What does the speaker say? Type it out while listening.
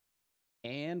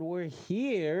And we're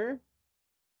here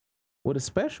with a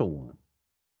special one.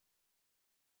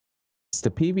 It's the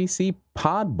PBC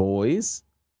Pod Boys.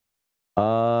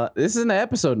 This is an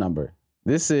episode number.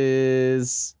 This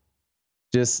is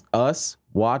just us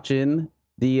watching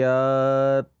the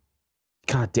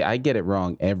God, I get it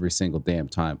wrong every single damn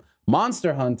time.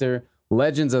 Monster Hunter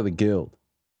Legends of the Guild.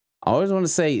 I always want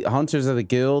to say Hunters of the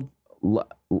Guild,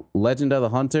 Legend of the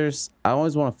Hunters. I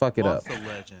always want to fuck it up.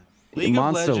 Legend. League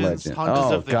Monster of Legends, Legend. Hunters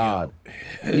Oh of the God.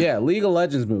 Guild. Yeah, League of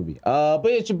Legends movie. But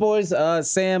it's your boys,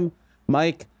 Sam,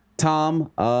 Mike,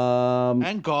 Tom,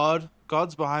 And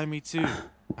God's behind me too.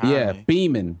 yeah,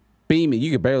 beaming.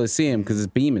 You can barely see him because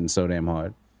it's beaming so damn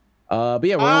hard. But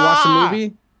yeah, we're gonna watch the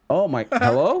movie. Oh my,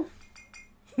 hello?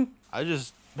 I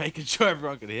just making sure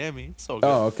everyone can hear me. It's so good.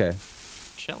 Oh, okay.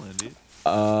 Chilling, dude.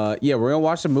 Yeah, we're gonna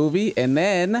watch the movie and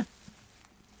then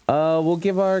we'll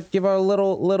give our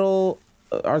little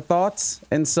our thoughts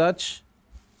and such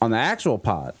on the actual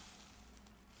pod.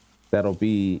 That'll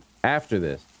be after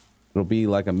this. It'll be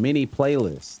like a mini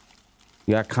playlist.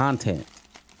 You got content.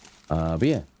 But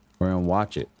yeah, we're gonna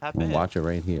watch it. We're gonna watch it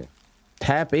right here.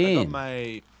 Tap in.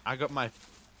 I got my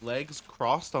legs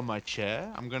crossed on my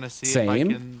chair. I'm gonna see Same. if I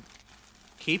can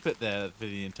keep it there for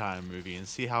the entire movie and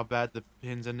see how bad the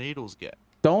pins and needles get.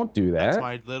 Don't do that. That's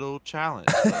my little challenge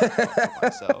for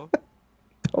myself.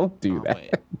 Don't do that.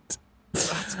 Wait.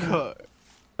 Let's go.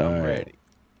 I'm All right. ready.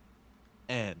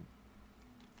 And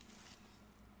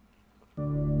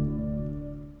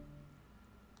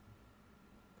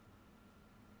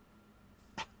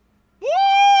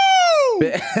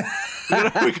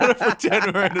we gotta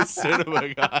pretend we're in a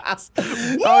cinema, guys. Are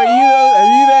you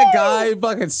that guy who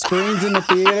fucking screams in the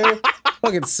theater?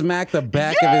 Fucking smack the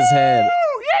back of his head.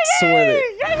 Swear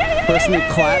that person who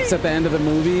claps at the end of the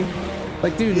movie.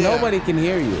 Like, dude, nobody can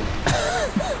hear you.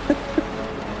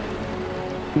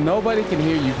 Nobody can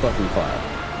hear you fucking clap.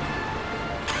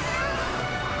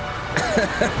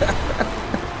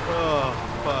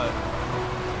 Oh, but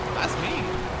that's me.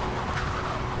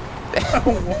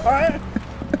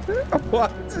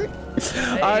 What?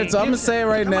 All right, so I'm gonna say it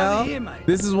right now.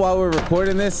 This is why we're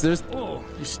recording this.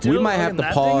 We might have to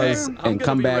pause and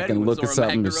come back and look at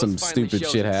something if some stupid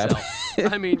shit happens.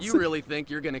 I mean, you really think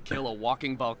you're gonna kill a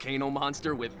walking volcano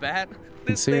monster with that?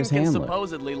 This thing Serious can handler.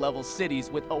 supposedly level cities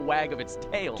with a wag of its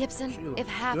tail. Gibson, if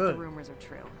half the rumors are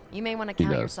true, you may want to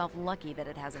count yourself lucky that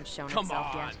it hasn't shown Come itself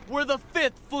on, yet. we're the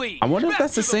Fifth Fleet. I wonder if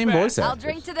that's the same voice I'll actor.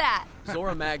 drink to that.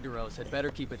 Zora Magdaros had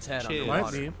better keep its head Cheers.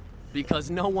 underwater. Might be.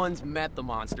 Because no one's met the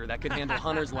monster that could handle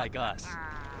hunters like us.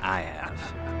 I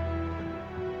have.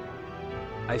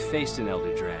 I faced an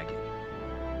Elder Dragon.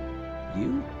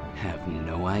 You have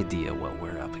no idea what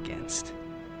we're up against.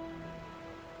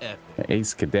 Epic.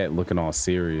 Ace Cadet looking all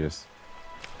serious.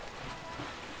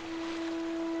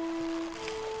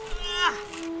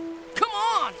 Come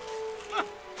on!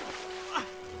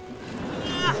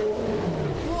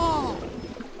 Whoa!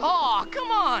 Oh,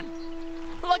 come on!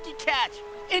 Lucky catch!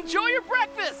 Enjoy your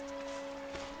breakfast!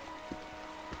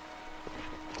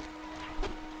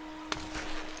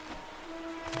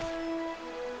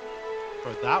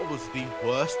 Bro, that was the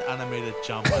worst animated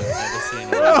jump I've ever seen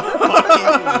in my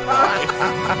fucking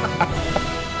life.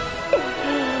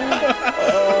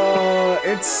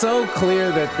 It's so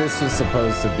clear that this was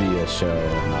supposed to be a show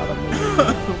and not a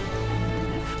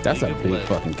movie. That's a League of big Legends.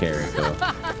 fucking character.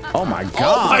 Oh my Oh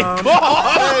god! my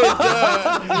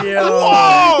god! Yo.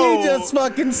 Whoa! He just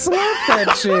fucking slapped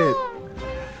that shit.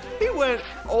 He went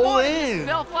all in.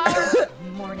 Bellflower!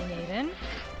 Morning, Aiden.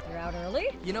 You're out early?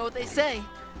 You know what they say.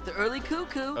 The early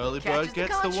cuckoo Early catches bird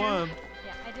gets the caution. worm.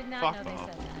 Yeah, I did not Fuck know they off.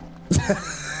 said that.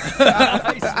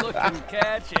 Nice looking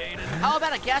catch, Aiden. How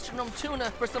about a gastronome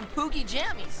tuna for some poogie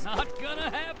jammies? Not gonna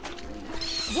happen.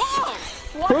 Whoa!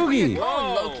 Poogie.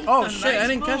 Loki. Oh A shit, I nice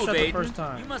didn't catch move, that the Aiden. first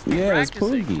time. You must be Yeah, it's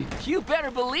practicing. Poogie. You better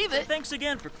believe it. Thanks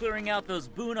again for clearing out those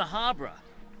Boona Habra.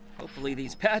 Hopefully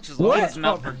these patches will What? get them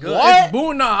out for good. What? It's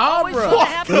Boona Always Habra. gonna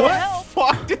have to help.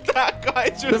 Fuck did that guy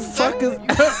just The fuck is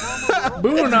Boona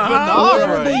where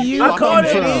Habra. did you I come caught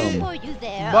it. from? For you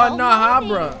there. But Oh, no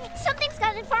Habra. Something's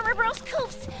got in Farmer Bros'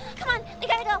 coops. Come on, we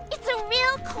gotta go. It's a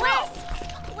real quest.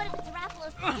 What if it's a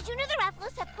Rathalos? Did you know the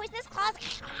Rathalos have poisonous claws?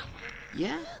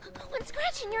 Yeah. When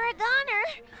scratching, you're a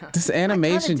goner. This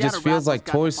animation just feels like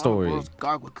Toy Story.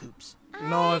 Gargle coops.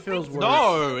 No, it feels worse.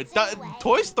 No,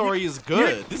 Toy Story is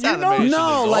good. This you know- animation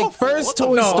No, is like awful. first What the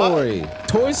Toy fuck? Story.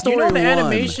 Toy Story You know the 1.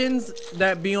 animations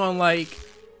that be on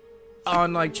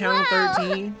channel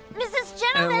 13 Mrs. and,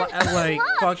 Gentleman, and like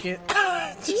look. fucking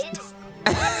It's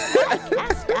a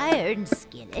cast iron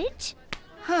skillet.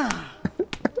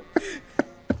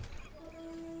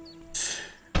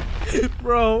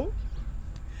 bro.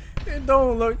 It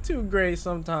don't look too great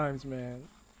sometimes, man.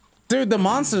 Dude, the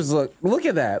monsters look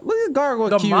at that. Look at Gargoyle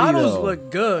The Cutie, models though. look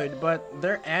good, but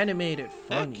they're animated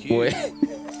funny. Wait.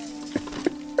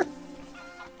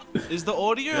 Is the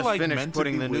audio Just like finished meant to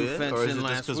putting be the new weird, fence or is in it just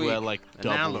last because we're week, like and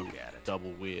now double look at it.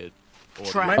 double weird?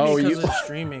 audio? Track. Might be Oh, because you- it's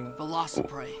streaming.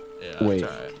 Velociprey. Yeah, Wait,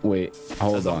 it's alright. wait,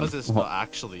 hold As long on. as it's not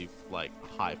actually like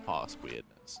high pass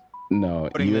weirdness. No,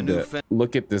 Putting you the had new to fen-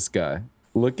 look at this guy.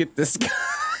 Look at this guy.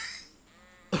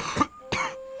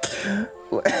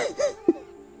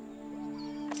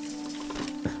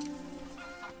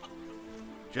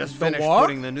 Just The finished what?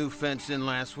 putting the new fence in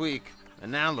last week,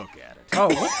 and now look at it. Oh,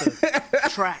 what the?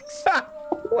 Tracks.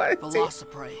 Why is,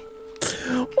 Velociprey.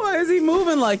 why is he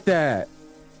moving like that?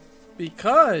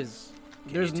 Because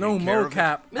there's you no take care of it?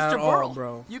 mocap Mr. at Burl, all,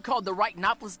 bro. you called the right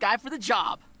Nopolis guy for the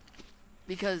job.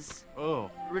 Because Oh,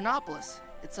 Renopolis,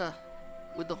 it's a...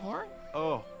 with the horn?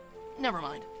 oh. Never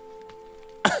mind.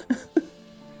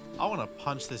 I want to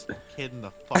punch this kid in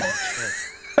the fucking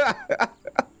chest.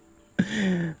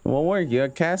 It won't work. You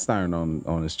got cast iron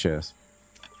on his chest.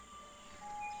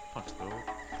 Punch through.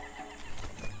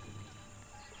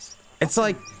 It's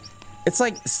like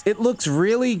it looks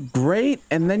really great,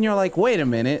 and then you're like, wait a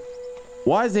minute,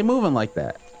 why is they moving like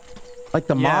that? Like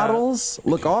the Yeah. models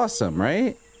look awesome,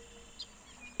 right?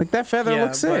 Like that feather Yeah,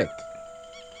 looks sick.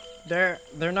 They're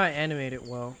not animated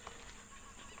well.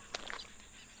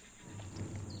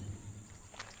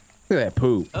 Look at that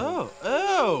poop. Oh,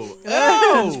 oh,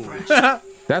 oh!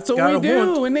 That's what Got we a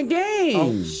do haunt. in the game.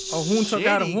 A hunter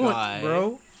got a Shitty haunt, guy.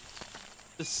 bro.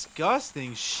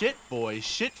 Disgusting shit boy,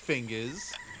 shit fingers.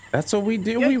 That's what we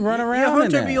do. Yeah, we run yeah, around in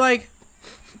hunter that. be like,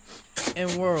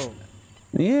 in world.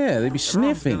 Yeah, they be Everyone's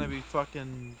sniffing. gonna be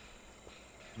fucking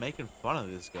making fun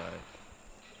of this guy.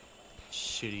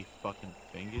 Shitty fucking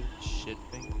fingers, shit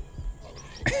fingers.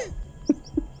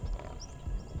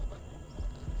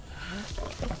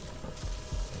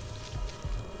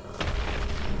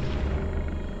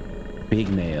 Big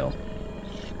nail.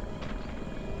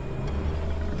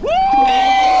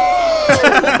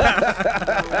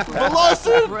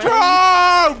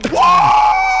 Velocipede!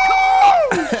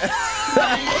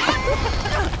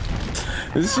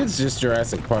 This shit's just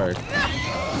Jurassic Park.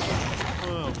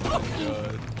 Oh my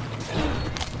god.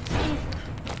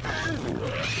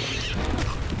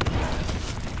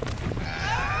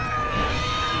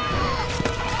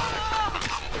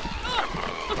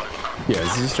 Yeah,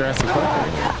 this is Jurassic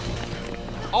Park.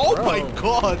 Oh my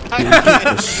god! Kick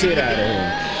the shit out of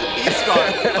him. He's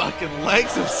got fucking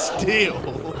legs of steel.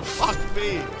 Fuck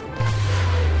me.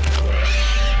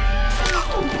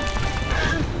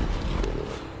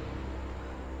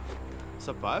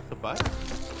 Survive, survive.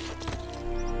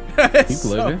 Keep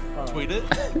living. Tweet it.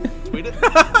 Tweet it.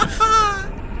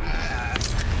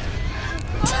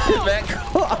 That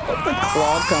claw, the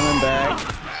claw coming back.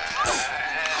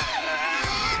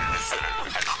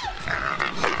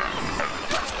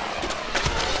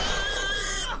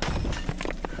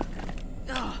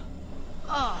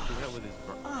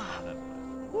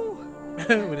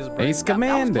 With his brain. Ace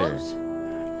Commander.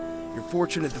 You're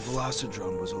fortunate the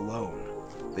Velocidrone was alone.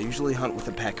 They usually hunt with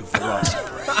a pack of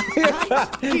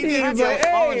Velocipede. He's like,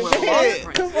 hey,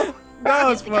 come on. That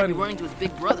was I'd be funny. running to his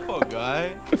big brother. Poor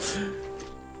guy.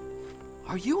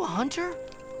 Are you a hunter?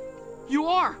 You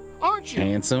are, aren't you?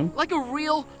 Handsome. Like a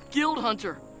real guild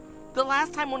hunter. The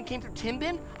last time one came through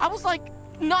Timbin, I was like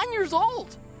 9 years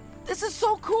old. This is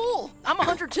so cool. I'm a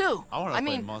hunter too. I wanna play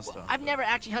mean, Monster. I've never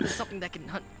actually hunted something that can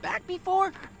hunt back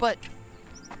before, but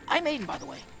I'm Aiden, by the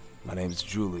way. My name's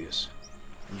Julius.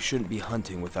 You shouldn't be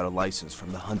hunting without a license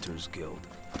from the Hunters Guild.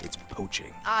 It's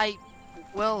poaching.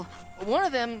 Well, one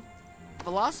of them,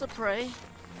 Velociprey.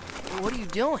 What are you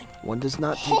doing? One does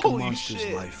not take Holy a monster's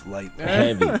shit. life lightly.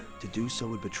 Heavy. To do so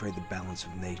would betray the balance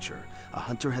of nature. A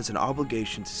hunter has an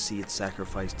obligation to see its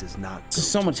sacrifice does not go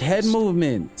So to much head waste.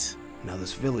 movement. Now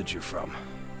this village you're from,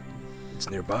 it's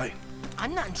nearby.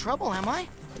 I'm not in trouble, am I?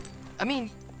 I mean,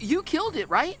 you killed it,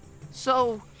 right?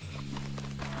 So,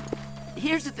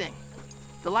 here's the thing.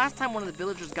 The last time one of the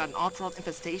villagers got an Altroth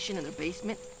infestation in their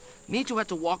basement, Micho had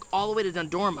to walk all the way to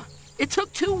Dundorma. It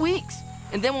took 2 weeks.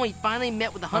 And then when we finally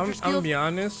met with the I'm Hunters gonna Guild, be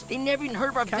honest. they never even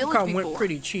heard of our village Capcom before. went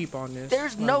pretty cheap on this.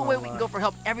 There's not no gonna way we lie. can go for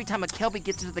help every time a Kelpie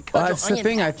gets into the Well, cudgel that's the onion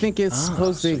thing. I patch. think it's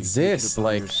supposed to So you take it exist, upon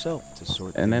like, yourself to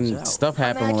sort and things then out. stuff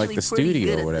happened with like actually the pretty good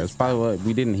studio at or whatever. this It's probably what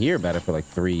we didn't hear about it for like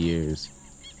 3 years.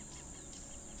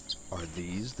 Are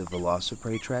these the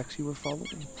Velociprey tracks you were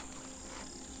following?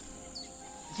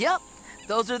 Yep,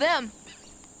 those are them.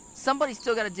 Somebody's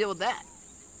still got to deal with that.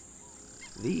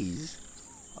 These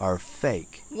are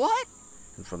fake. What?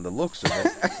 And from the looks of it,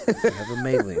 you have a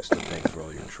Maylings to thank for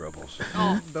all your troubles.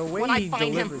 Oh, The way when I he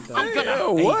find him, delivered I'm that.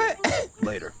 gonna. What?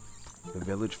 Later. The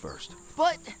village first.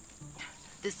 But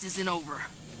this isn't over.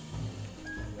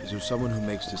 Is there someone who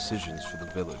makes decisions for the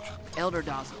village? Elder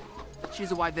Dazzle.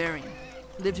 She's a Wyverian.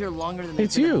 Lived here longer than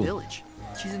It's they've been you. a village.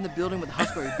 She's in the building with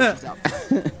huckleberry bushes out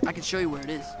there. I can show you where it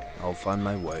is. I'll find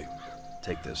my way.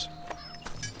 Take this.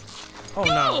 Oh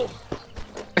no.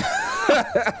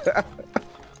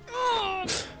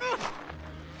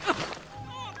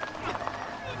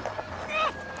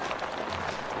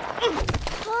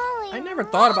 I never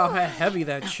thought about how heavy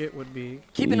that shit would be.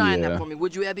 Keep an eye on Yeah. that for me,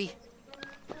 would you, Abby?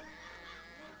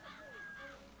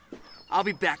 I'll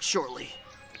be back shortly.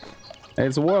 Hey,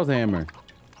 it's a world hammer.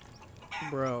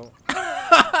 Bro.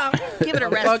 Give it a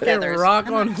rest, Fucking Feathers. rock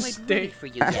I'm on not the quite stage. ready for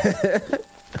you yet.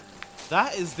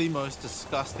 That is the most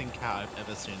disgusting cat I've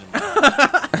ever seen in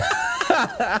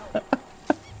my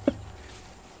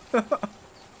life.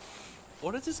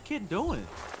 What is this kid doing?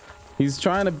 He's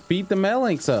trying to beat the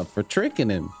Melinks up for tricking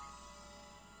him.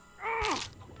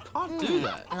 Can't do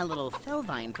that. A little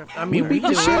Felvine for I We mean, we beat the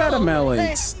do. shit out of Hey,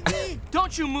 Melinks.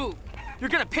 don't you move. You're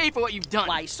gonna pay for what you've done.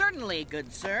 Why, certainly,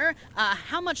 good sir.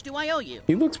 How much do I owe you?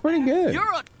 He looks pretty good. You're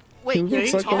a... He Wait, looks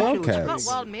he like a talks. I Wildcat. thought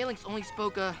wild Malinks only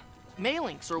spoke,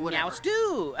 Malinks or whatever. Youst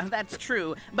do. That's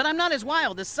true. But I'm not as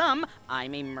wild as some.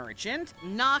 I'm a merchant.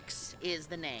 Knox is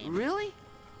the name. Really?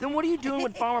 Then what are you doing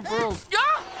with Farmer Burroughs?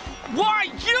 Ah! Why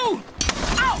you?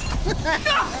 Ow!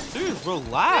 Dude,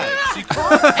 relax. You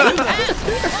can't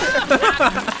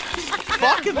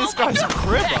fucking this guy's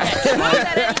crib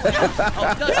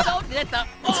up.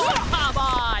 Oh, come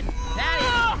on. That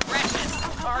is precious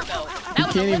cargo. He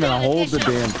can't even hold the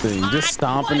damn thing. Just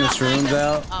stomping the shrooms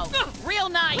out. Oh, real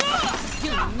nice.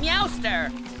 You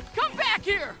meowster. Come back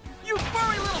here, you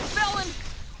furry little felon!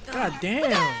 God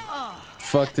damn.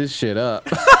 Fucked his shit up.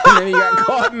 And then he got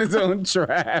caught in his own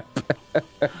trap.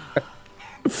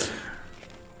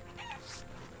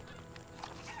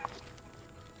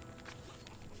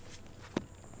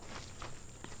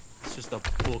 It's just a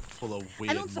book full of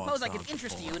weird I don't suppose I could monster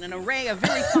interest you porn. in an array of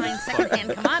very fine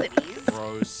second-hand commodities.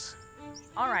 Gross.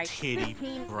 All right, Kitty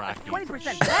 15, bracket 20%.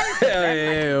 That is the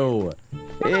best. Ew.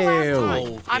 Ew.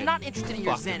 Wolf I'm in not interested in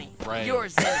your fucking Zenny. brain. You're a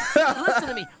Zenny. Listen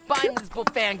to me. Find this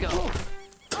Bullfango.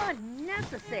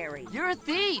 Unnecessary. You're a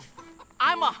thief.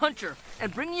 I'm a hunter,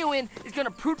 and bringing you in is gonna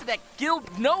prove to that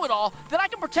guild know-it-all that I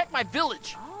can protect my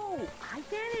village. Oh, I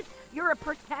get it. You're a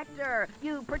protector.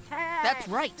 You protect. That's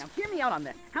right. Now, hear me out on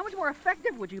this. How much more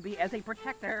effective would you be as a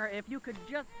protector if you could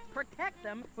just protect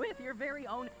them with your very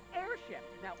own airship?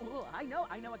 Now, ooh, I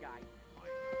know a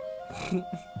guy.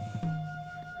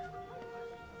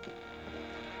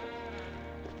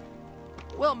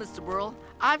 Well, Mr. Burl,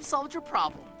 I've solved your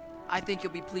problem. I think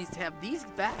you'll be pleased to have these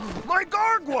back. My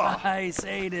Gargwa! Nice,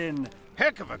 Aiden.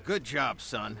 Heck of a good job,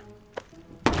 son.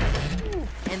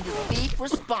 And the thief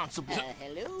responsible.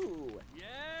 Hello.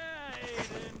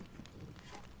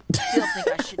 Still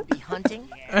think I should be hunting?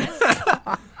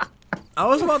 I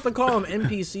was about to call them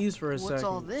NPCs for a What's second.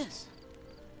 all this?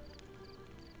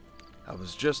 I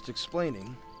was just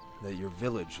explaining that your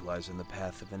village lies in the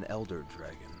path of an elder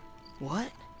dragon.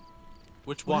 What?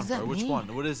 Which What one, does that bro? Which mean?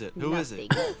 one? What is it? Who is it?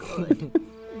 Good.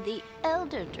 The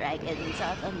elder dragons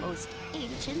are the most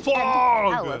ancient Fog!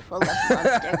 and powerful of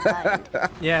monster kind.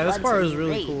 Yeah, this Once part is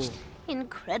really cool. enraged,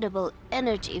 incredible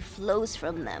energy flows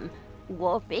from them,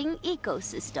 warping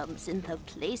ecosystems in the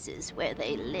places where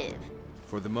they live.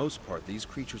 For the most part, these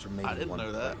creatures are made I in didn't one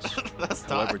know that. place. That's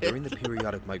However, tight. during the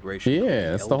periodic migration, of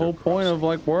Yeah, that's the whole elder point of crossing,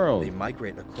 like World. they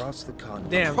migrate across the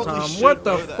continent. Damn, Holy Tom, shit, what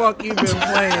the know that. fuck you been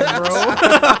playing,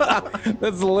 bro?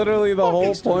 That's literally the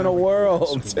whole point of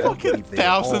World. Fucking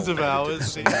thousands of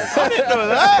hours. I I didn't know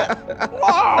that.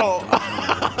 Wow.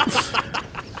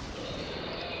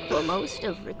 For most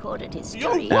of recorded Yo,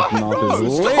 history, what? That mouth is Bro,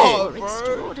 lit. stop, were bro.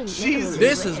 extraordinarily Jesus.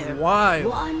 This is rare. wild.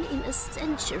 One in a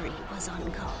century was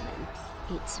uncommon.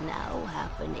 It's now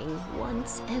happening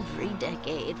once every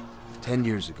decade. 10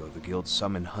 years ago, the guild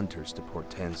summoned hunters to Port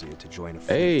Tanzia to join a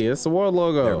fleet. Hey, it's the World Their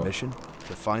logo. mission?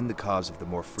 To find the cause of the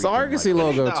more It's the frequent Argosy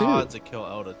migration. logo The too. odds to kill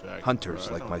Elder Dragon, Hunters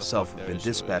bro. I like don't know what the myself fuck have their been issue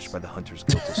dispatched is. by the Hunters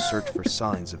Guild to search for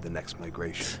signs of the next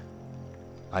migration.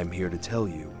 I'm here to tell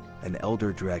you, an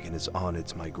elder dragon is on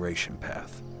its migration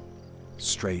path.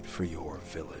 Straight for your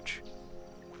village.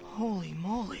 Holy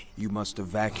moly. You must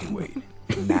evacuate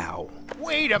now.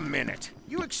 Wait a minute.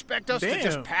 You expect us to Damn.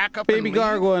 just pack up Baby and leave?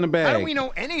 gargoyle in a How do bag. we know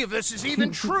any of this is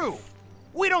even true?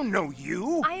 We don't know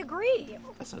you. I agree.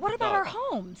 That's a What about dog. our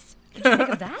homes? Did you think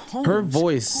of that? Her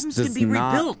voice Homes does can be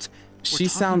not. rebuilt. She We're talking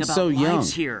sounds about so young.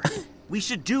 lives here. We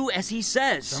should do as he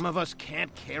says. Some of us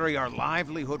can't carry our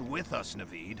livelihood with us,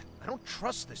 Naveed. I don't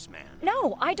trust this man.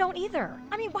 No, I don't either.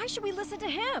 I mean, why should we listen to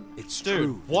him? It's Dude,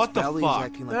 true. what the Valley's fuck?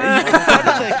 acting like Why did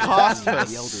they cast her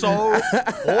so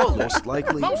poorly? Most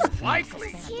likely. Most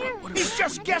likely. He's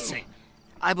just guessing.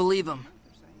 I believe him.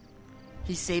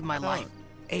 He saved my life.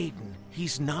 Aiden,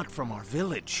 he's not from our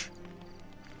village.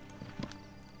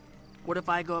 What if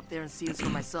I go up there and see this for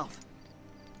myself?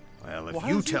 Well, if Why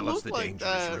you does he tell us look the like danger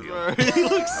that, is bro? real, He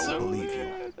looks I will so believe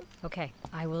weird. you. Okay,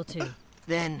 I will too.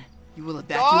 Then you will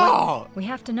evacuate. Oh, We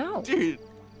have to know. dude.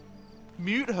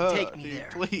 Mute her, Take me dude, there.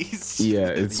 please. Yeah,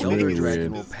 it's The Elder really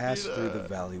Dragon weird. will pass through the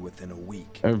valley within a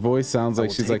week. Her voice sounds I like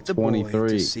will she's take like the boy 23.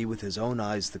 to see with his own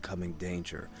eyes the coming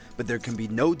danger, but there can be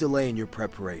no delay in your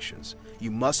preparations.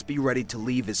 You must be ready to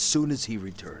leave as soon as he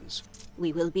returns.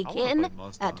 We will begin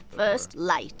at first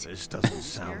light. This doesn't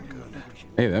sound good.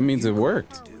 Hey, that means it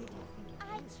worked.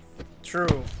 True.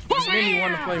 This made me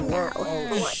want to play war.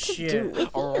 Oh shit.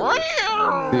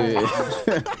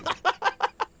 Yeah.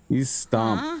 He's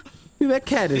stomped. Dude, that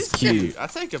cat is He's cute. I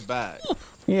take it back.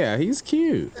 Yeah, he's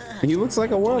cute. He looks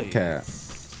like a world cat.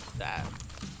 That.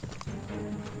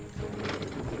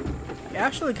 It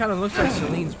actually kind of looks like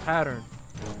Celine's pattern.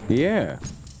 Yeah.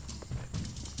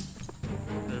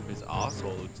 I wonder if his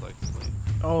asshole looks like Celine.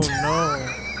 Oh no.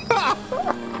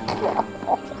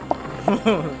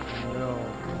 No.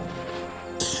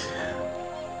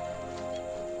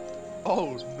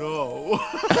 Oh no.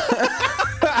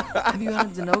 Have you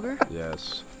hunted Zenogre?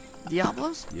 Yes.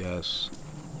 Diablos? Yes.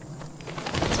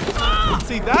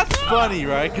 See, that's funny,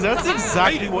 right? Because that's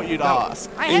exactly what you'd ask.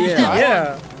 Yeah.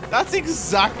 Yeah. That's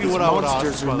exactly what I would ask.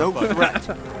 Monsters are no motherfucker.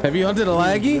 threat. Have you hunted a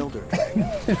laggy? Elder.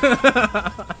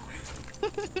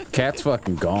 Cat's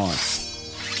fucking gone.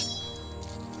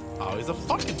 Oh, he's a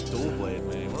fucking dual blade,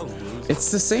 man. What a loser.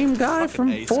 It's the same guy Fucking from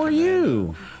Ace For Commander.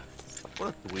 You. What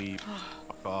a dweeb.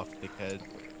 Fuck off, dickhead.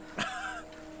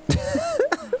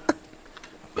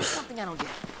 There's something I don't get.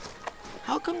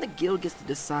 How come the guild gets to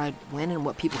decide when and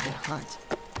what people can hunt?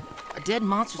 A dead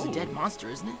monster's a dead monster,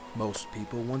 isn't it? Most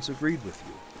people once agreed with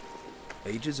you.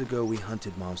 Ages ago, we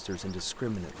hunted monsters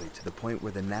indiscriminately to the point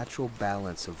where the natural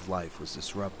balance of life was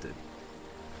disrupted.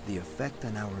 The effect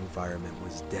on our environment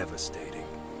was devastating.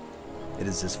 It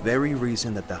is this very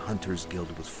reason that the Hunters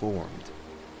Guild was formed.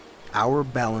 Our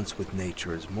balance with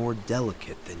nature is more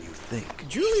delicate than you think.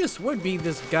 Julius would be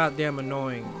this goddamn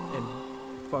annoying and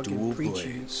fucking Dual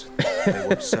preachy. blades. They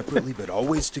work separately but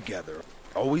always together.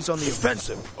 Always on the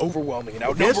offensive, overwhelming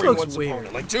and This outnumbering looks one's weird.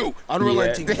 opponent like two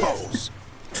unrelenting foes.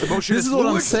 The motion This is what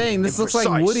I'm fluid saying. This and looks like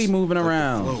precise, Woody moving like the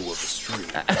around. flow of a stream.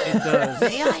 It does.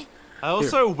 May I? I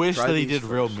also Here, wish try that he these did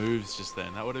real first. moves just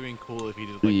then. That would have been cool if he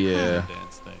did like Yeah. a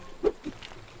dance thing.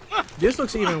 This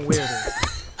looks even weirder.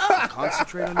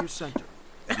 Concentrate on your center.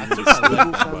 I Use took a a stable by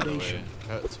the foundation. way.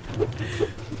 Hurts.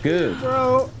 Good.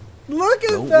 Bro, look at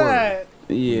Don't that.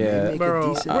 Yeah. Make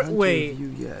Bro, a decent hunter wait. of you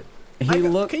yet. He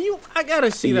looked. Can you? I gotta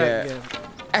see that Yeah.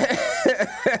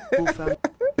 again. Stable found-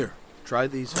 Here, try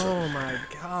these. Oh my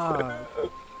god.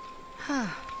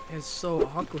 It's so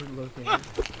awkward looking.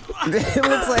 It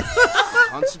looks like.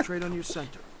 Concentrate on your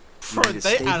center. You Bro, need a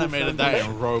they stable animated that in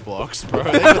foundation. Roblox, bro.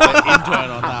 They got the intern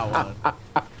on that one.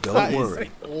 Don't That is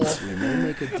worry. awful. We may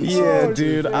make a decent Yeah,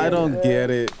 dude, I don't get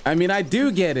it. I mean, I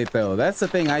do get it though. That's the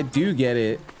thing. I do get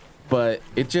it, but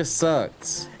it just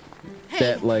sucks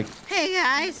that like Hey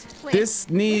guys, wait. this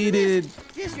needed.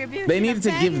 Distribution They needed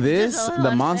to give this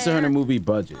the Monster Hunter movie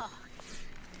budget,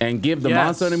 and give the Yes.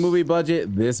 Monster Hunter movie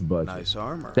budget this budget. nice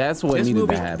armor. That's what This needed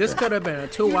movie, to happen. this could have been a You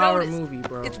 2-hour notice? movie,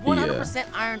 bro. It's 100%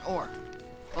 iron ore.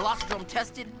 Velocitron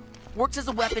tested, works as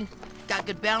a weapon, got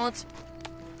good balance.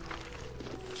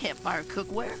 Campfire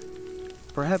cookware.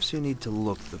 Perhaps you need to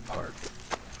look the part.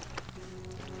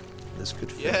 This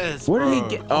could fit. Yes, Where did he bro.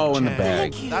 get? Oh, in the Okay.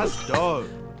 bag. That's dope.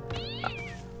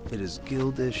 It is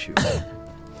guild issue.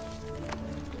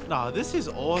 Nah, this is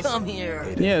awesome. Come here.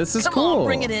 Yeah, this is Come cool. on,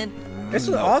 bring it in. It's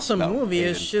an awesome movie.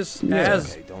 It's just Yeah.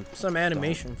 has Okay, don't- some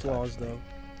animation flaws though.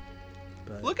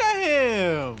 Look at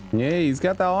him. Yeah, he's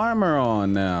got the armor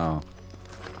on now.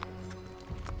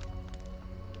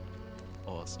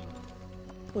 Awesome.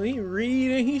 Well, he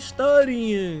reading, he's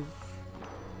studying.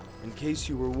 In case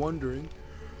you were wondering,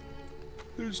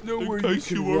 there's nowhere In case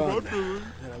you were run wondering.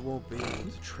 that I won't be able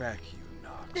to track you,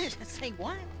 Nox. Say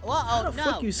what? How Whoa, the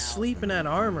fuck you sleep in that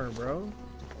armor, bro?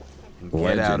 And get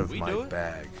out Legend. of We my do it?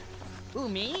 bag. Who,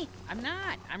 me? I'm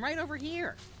not. I'm right over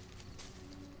here.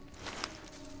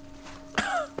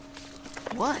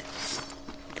 What?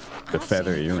 The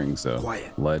feather earrings, though.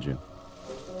 Quiet. Legend.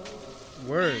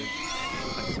 Word.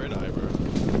 Red eye, bro.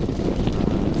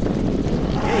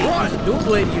 This dual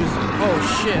blade user.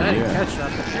 Oh shit, I didn't catch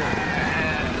that before.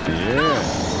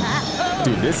 Yeah.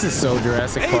 Dude, this is so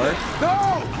Jurassic Park. No!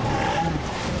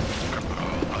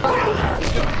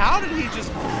 How did he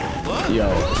just look? Yo,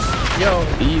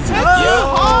 easy. Oh! Yo!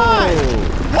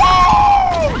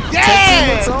 Whoa!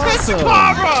 Yeah! Awesome.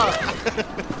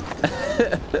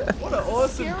 What an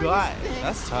awesome guy.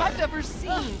 That's tight. I've ever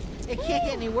seen. It can't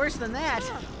get any worse than that.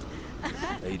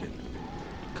 Aiden,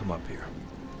 come up here.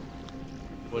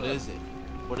 What is it?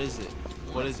 What is it?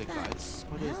 What is it, guys?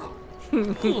 What is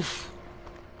it?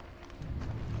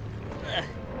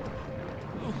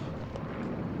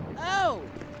 Oh!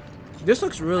 This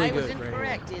looks really I was good.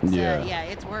 incorrect. It's yeah,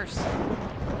 it's worse.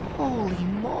 Holy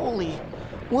moly.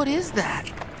 What is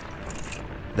that?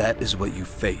 That is what you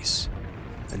face.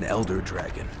 An elder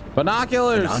dragon.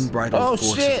 Binoculars. An unbridled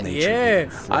force of nature. Yeah.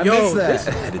 I missed that.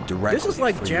 Headed directly This is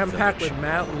like for your jam-packed village. with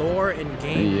Matt lore and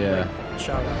game. Yeah. Like,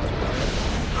 shout out to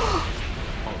Oh,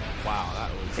 wow, that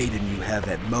was... Aiden, you have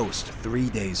at most 3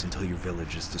 days until your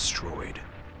village is destroyed.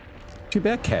 Dude,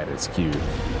 that cat is cute.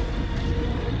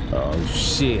 Oh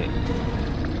shit.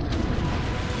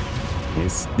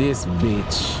 It's this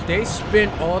bitch. They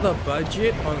spent all the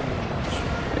budget on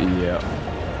Yeah.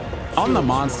 On the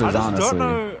monsters, honestly. Don't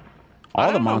know,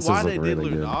 All the monsters why look they really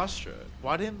did good. Lunastra.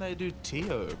 Why didn't they do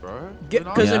Tio, bro?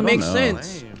 because Yeah, I it makes don't know.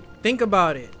 sense. Think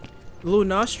about it.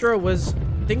 Lunastra was.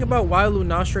 Think about why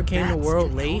Lunastra came to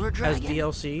world late as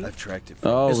DLC. I've tracked it.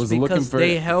 Oh, It's was looking because for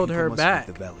they held People her must back.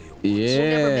 make the valley open.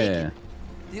 Yeah.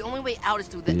 The only way out is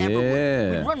through the Yeah.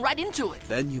 Everwood. We run right into it.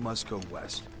 Then you must go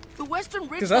west. The Western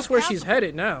Ridge. Because that's where she's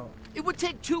headed now. It would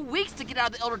take 2 weeks to get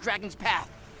out of the Elder Dragon's path.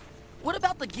 What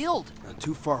about the guild? Not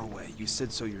too far away. You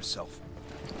said so yourself.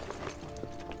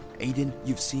 Aiden,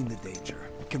 you've seen the danger.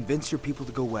 Convince your people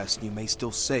to go west, and you may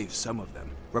still save some of them.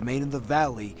 Remain in the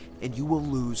valley, and you will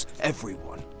lose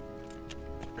everyone.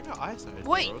 Bring out Ice Age,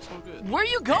 Wait, bro. It's all good. where are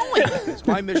you going? It's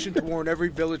my mission to warn every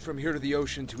village from here to the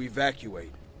ocean to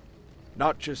evacuate.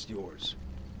 Not just yours.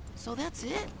 So that's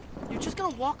it? You're just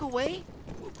gonna walk away?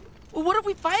 Well, what if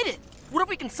we fight it? What if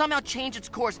we can somehow change its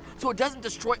course so it doesn't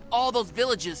destroy all those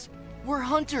villages? We're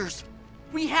hunters.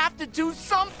 We have to do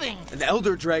something. An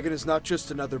elder dragon is not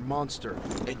just another monster,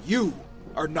 and you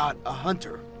are not a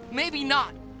hunter. Maybe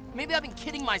not. Maybe I've been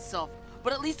kidding myself,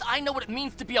 but at least I know what it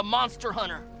means to be a monster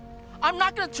hunter. I'm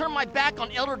not gonna turn my back on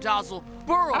Elder Dazzle,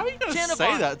 Burrow, How are you gonna Jennifer,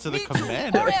 say that to the Miku,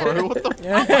 commander, forever. bro? What the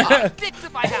I'll fix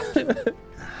if I have to.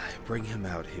 Bring him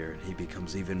out here, and he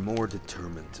becomes even more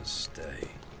determined to stay.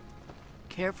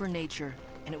 Care for nature,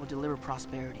 and it will deliver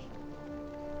prosperity.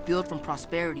 Build from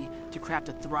prosperity to craft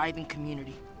a thriving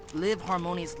community. Live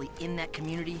harmoniously in that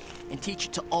community, and teach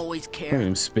it to always care Look at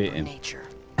him for spitting. nature.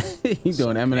 He's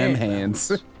doing Eminem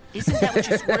hands. Isn't that what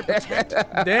you swore to protect?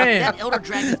 Damn. That elder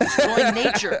dragon is destroying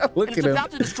nature, Look and it's at him.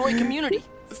 about to destroy community.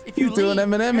 If you He's doing leave,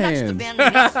 Eminem you're not just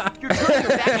abandoning us, you're turning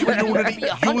your back on your to be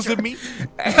a hunter. me?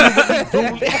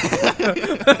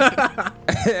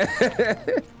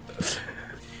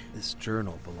 This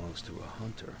journal belongs to a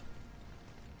hunter.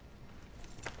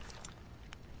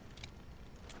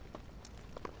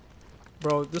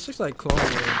 Bro, this looks like Clone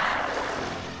Wars.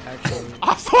 Actually.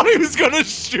 I thought he was gonna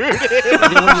shoot it.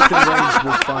 Anyone within range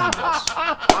will find us.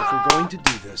 If we're going to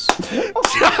do this,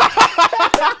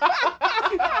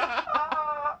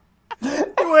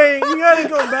 Wait, you gotta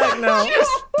go back now.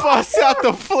 Just busts out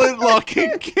the flintlock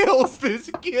and kills this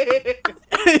kid.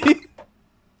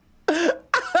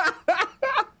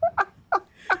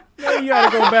 No, you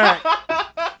gotta go back.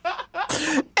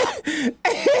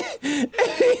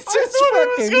 He's just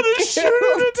fucking gonna shoot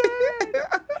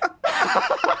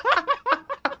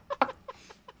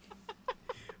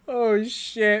Oh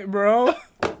shit, bro.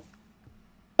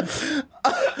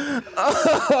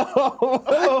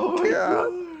 Oh my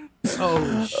god.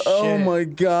 Oh shit. Oh my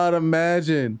god,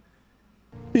 imagine.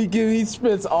 He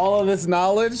spits all of this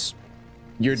knowledge.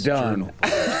 You're done.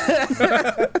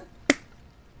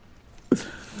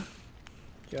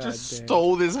 God Just damn.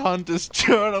 stole this hunter's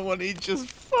journal when he just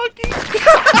fucking.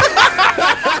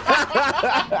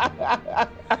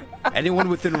 Anyone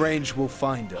within range will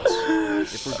find us.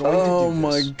 If we're going to do Oh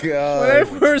my this, god.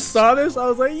 When I first saw this, I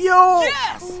was like, yo!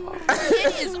 Yes!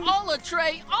 It is all a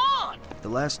tray on! the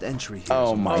last entry here.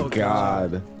 Oh is my on-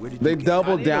 god. Where did They you get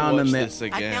doubled I need to down in watch the this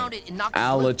again. I found it in Knoxville.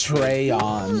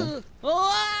 Alatreon.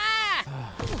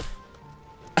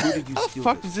 Who did you How the steal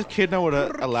fuck this does this kid know what a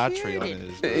Latreon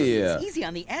is? bro? Yeah. It's easy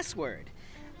on the S word.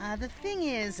 The thing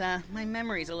is, my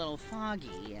memory's a little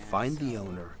foggy. Find the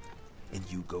owner, and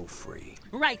you go free.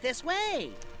 Right this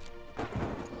way.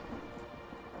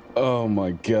 Oh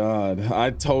my god. I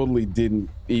totally didn't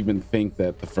even think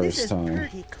that the first time.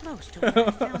 Pretty close to where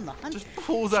I found the hunter. Just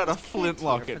pulls out a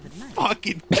flintlock and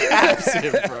fucking caps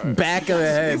him, bro. Back of the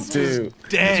head, He's too. just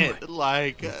dead.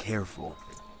 Like. Be careful.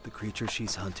 The creature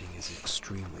she's hunting is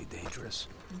extremely dangerous.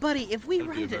 Buddy, if we That'd be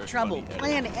run a into very trouble, funny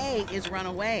plan A is run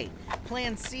away.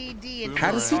 Plan C, D, and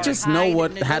How does he are just hide,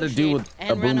 know how to do with negotiate,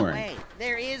 a and run boomerang? away.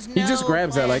 There is no He just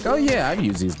grabs that like, oh plan. yeah, I've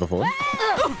used these before. Get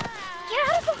out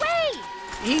of the way!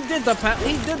 He did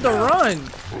the run.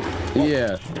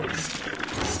 Yeah.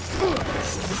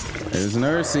 There's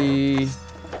Nursey.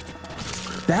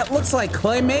 That looks like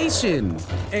claymation.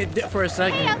 It did for a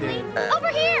second. Hey, It Ugly, did. over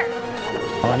here!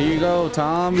 Oh, here you go,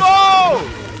 Tom. Go!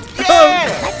 Yeah!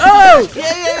 Oh!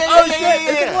 Yeah! Oh shit!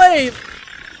 It's a blade.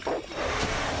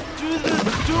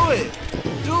 Do it!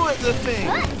 Do it, the thing!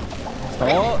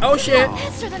 Oh, Oh shit!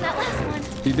 Faster than that last one.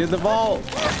 he did the vault.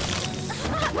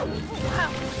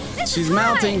 This She's is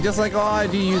mounting hard. just like all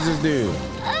IG users do.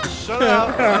 Shut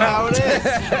up! That's how it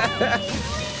is!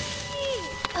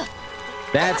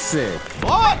 That's sick.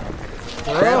 What?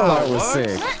 That part was what?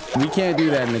 sick. We can't do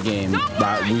that in the game,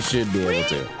 but we should be able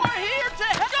to.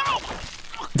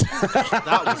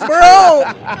 That was Bro!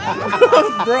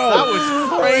 That was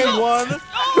frame 1,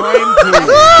 frame 2.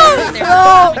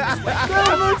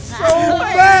 That looks so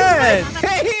bad.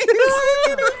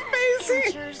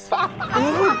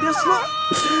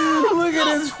 Look at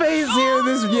his face here.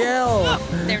 This yell.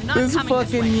 They're not This coming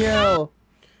this fucking way. yell.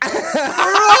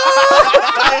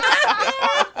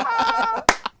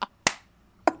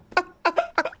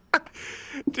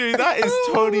 Dude, that is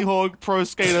Tony Hawk Pro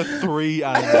Skater 3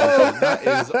 animation. That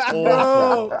is awful.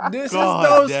 Bro, this God is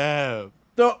those. damn.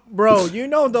 Bro, you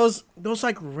know those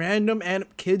like random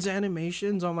kids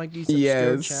animations on like these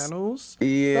obscure Yes. channels?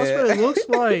 Yeah. That's what it looks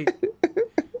like.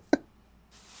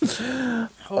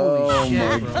 Holy Oh shit,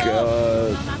 my bro.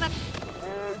 god.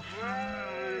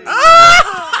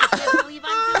 I can't believe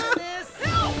I'm doing this.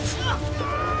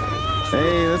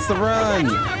 Hey, that's the run.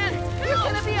 You're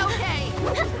gonna be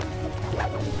okay.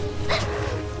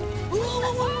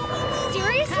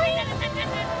 Seriously?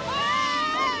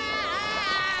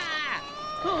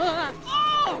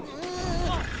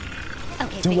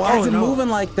 Okay, Dude, big why is guy. it moving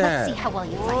like Let's see that? how well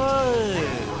you fight.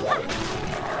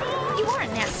 You are a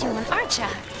nasty one, aren't ya?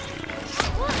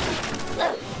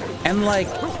 And like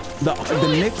the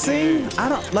mixing, I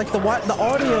don't like the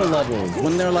audio levels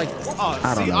when they're like,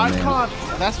 I don't know, man. can't.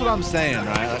 That's what I'm saying,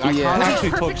 right? Like, I Yeah. can't actually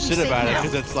talk Perfectly shit safe about it now.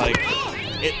 because it's like,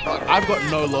 I've got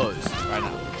no lows right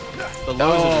now. The lows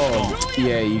are just Oh, gone.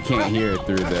 yeah, you can't hear it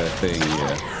through the thing.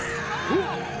 Yeah.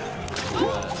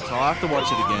 So I'll have to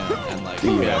watch it again and like be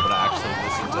able to actually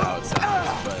listen to how it sounds.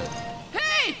 But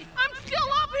Hey, I'm still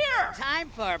up here. Time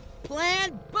for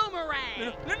Plan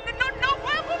Boomerang. No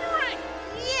plan boomerang.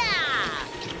 Yeah.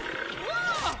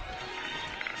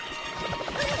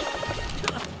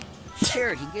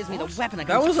 Sure, he gives me the weapon. I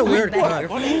That can was a fling weird back cut. at your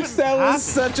what face. even That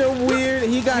was happened? such a weird.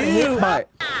 He got hit by it.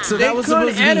 So They that was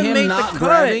couldn't supposed to be him animate the not cut.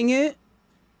 grabbing it.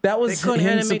 That They was couldn't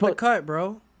him animate the cut,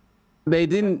 bro. They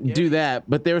didn't do that,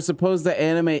 but they were supposed to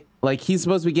animate like he's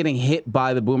supposed to be getting hit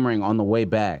by the boomerang on the way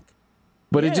back.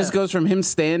 But it just Yeah. goes from him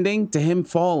standing to him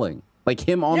falling, like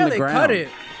him on Yeah, the they ground. cut it.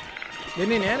 They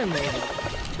didn't animate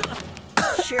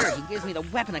it. Sure, he gives me the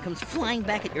weapon that comes flying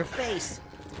back at your face.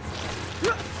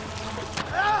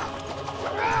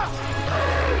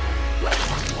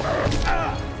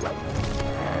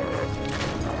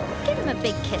 Give him a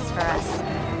big kiss for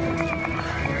us.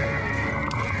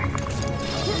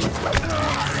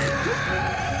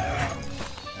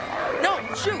 No,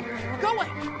 shoot. Go away.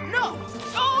 No.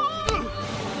 Oh.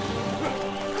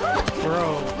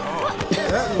 Bro,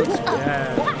 that looks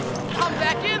bad. I'm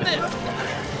back in this.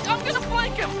 I'm gonna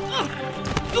flank him.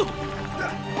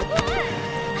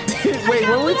 Wait,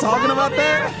 were we talking about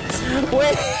that?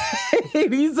 Wait,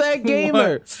 he's that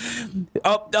gamer.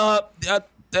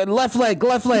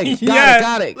 Left leg. Yes.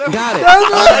 Got it.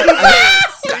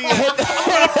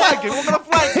 I'm gonna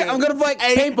flank him. I'm gonna flank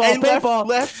paintball.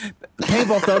 Left.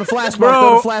 Paintball, throw the flashbomb,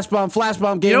 Bro.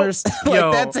 flashbomb, gamers. Yo,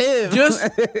 like, that's him. Just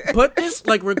put this,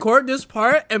 like, record this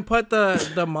part and put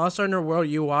the Monster Hunter World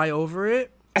UI over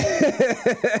it.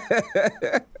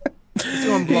 It's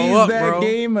gonna blow He's up, that bro.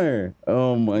 gamer.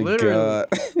 Oh my Literally. god.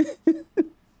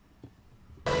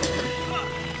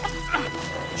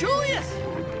 Julius,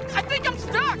 I think I'm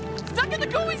stuck. Stuck in the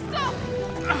gooey stuff.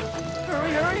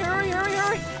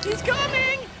 Hurry. He's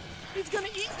coming. He's gonna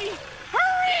eat me.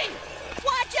 Hurry.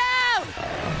 Watch out.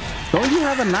 Don't you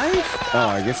have a knife? Oh,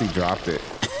 I guess he dropped it.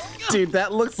 Dude,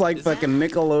 that looks like fucking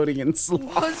Nickelodeon slime.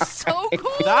 Was so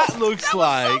cool. That looks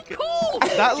like Cool.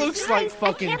 that looks like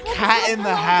fucking Cat in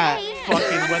the Hat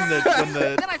fucking when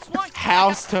the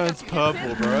house turns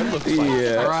purple, bro. It looks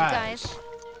like trash. Guys,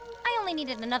 I only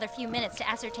needed another few minutes to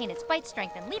ascertain its bite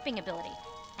strength and leaping ability.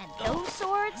 And those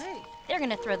swords, they're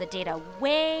gonna throw the data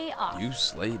way off. You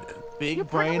slayed it. Big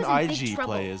brain IG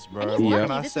players, bro. And What he's can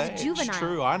lucky I this say? is juvenile. It's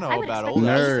true. I know I would about expect all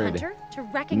that. Ace Hunter to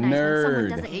recognize when someone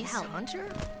doesn't need Ace help. Hunter?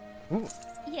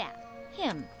 Yeah,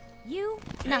 him. You,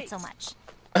 not so much.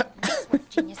 Nice work,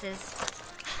 geniuses.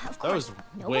 Of course, Those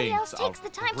nobody wings else takes are the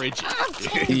time rigid, to dude.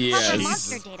 obtain proper Yes.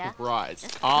 monster data. Christ.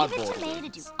 Just leave it Cardboard. to May to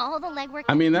do all the legwork.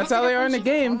 I mean, and that's mess how it they up are when in the she's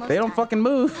game. almost They don't done. fucking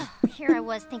move. Here I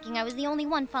was thinking I was the only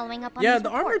one following up on Yeah, these the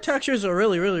armor reports. textures are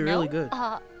really good.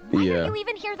 Why Yeah. are you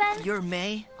even here then? You're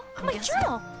May? My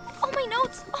journal. All my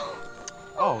notes.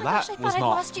 Oh, my that gosh, I was thought I'd not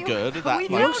lost you. good. That He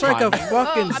looks like a timing.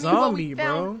 fucking I mean, zombie, well, we bro.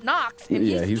 found Knox, and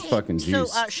Yeah, he's fucking So,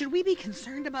 juiced. should we be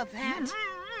concerned about that?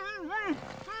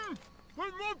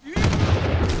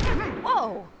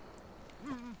 Whoa.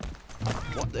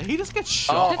 What? He just gets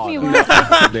shot. Took me a on while it. to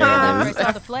remember There I it is.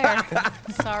 saw the flare.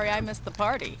 Sorry, I missed the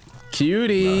party.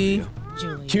 Cutie.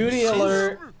 Julie. Cutie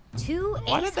alert. Two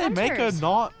Why ace did they make her hunters.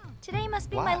 not? Today must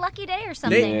be my black? lucky day or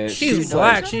something. Yeah, She's she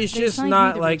black. does. She's They just assigned me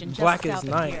not the like region just black south as of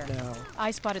night here. now.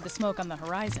 I spotted the smoke on the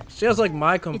horizon. She has like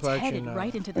my It's complexion headed now.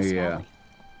 right into this Yeah. valley.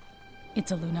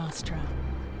 It's a Lunastra.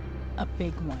 A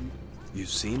big one. You've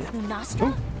seen it?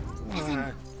 Lunastra? As in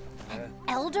an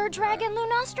elder dragon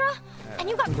Lunastra? And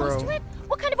you got close Bro. to it?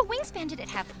 What kind of a wingspan did it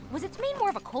have? Was its mane more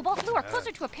of a cobalt blue or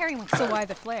closer to a periwinkle? So why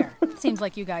the flare? Seems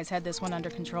like you guys had this one under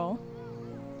control.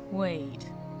 Wait.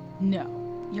 No.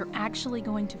 You're actually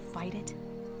going to fight it?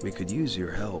 We could use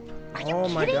your help. Are you Oh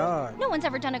my kidding? god. No one's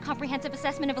ever done a comprehensive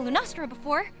assessment of a Lunastra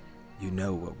before. You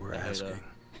know what we're asking.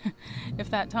 If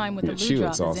that time with Yeah, the she blue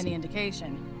looks drop is awesome. any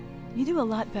indication, you do a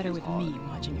lot better with me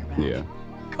watching your back. Yeah.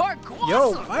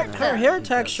 Yo, her hair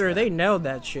texture, they nailed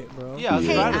that shit, bro. Yeah, I was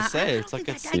about to say it's like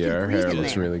a. Yeah, her hair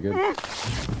looks really good.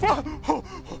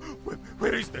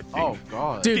 Where is that thing? Oh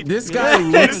god. Dude, this guy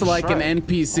looks like an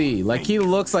NPC. Like he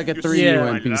looks like a 3U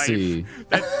Yeah. NPC.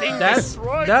 That thing That's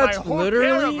destroyed that's my whole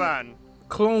literally caravan.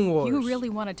 Clone Wars. You really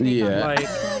want to take Yeah. on Like-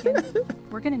 the dragon?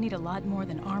 We're gonna need a lot more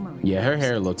than armor. Yeah, her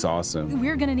hair looks awesome.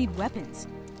 We're gonna need weapons.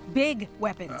 Big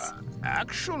weapons.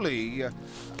 Actually,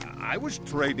 I was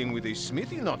trading with a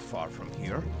smithy not far from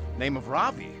here, name of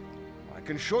Ravi. I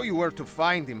can show you where to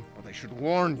find him, but I should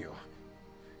warn you.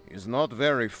 He's not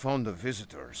very fond of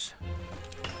visitors.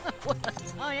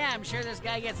 Oh yeah, I'm sure this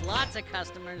guy gets lots of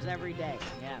customers every day.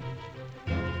 Yeah.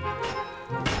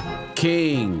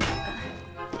 King.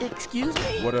 Excuse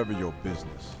me? Whatever your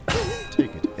business,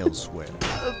 take it elsewhere.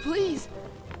 Please.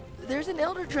 There's an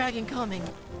elder dragon coming.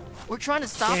 We're trying to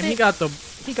stop Damn, it. he got the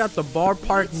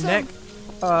ballpark Need neck.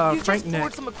 You Frank just neck.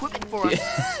 forged some equipment for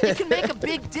us. It can make a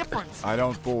big difference. I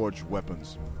don't forge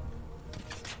weapons.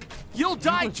 You'll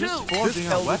die too. This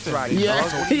elder dragon Yeah,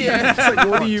 does yeah. It's like,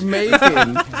 what are you making?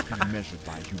 Can't be measured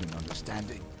by human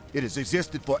understanding. It has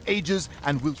existed for ages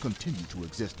and will continue to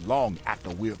exist long after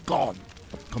we're gone.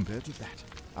 Compared to that,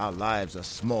 our lives are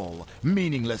small,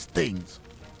 meaningless things.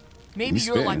 Maybe You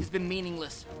your spin. life's been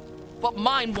meaningless, but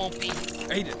mine won't be.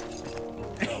 Aiden.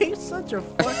 He's such a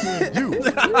fucking. You,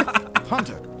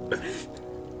 Hunter.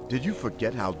 Did you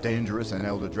forget how dangerous an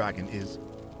elder dragon is?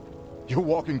 You're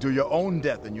walking to your own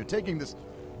death, and you're taking this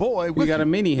boy with We got a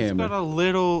mini He's hammer. got a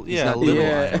little, He's yeah, not a little living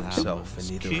Yeah. by himself, and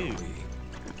neither cute. are we.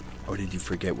 Or did you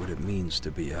forget what it means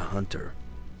to be a hunter?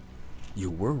 You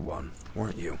were one,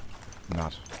 weren't you?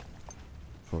 Not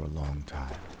for a long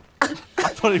time. I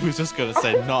thought he was just gonna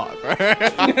say not, bro.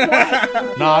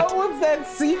 Not. What was that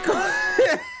sequence?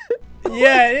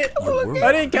 Yeah, were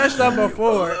I didn't catch that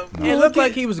before. It looked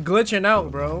like he was glitching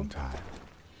out, bro.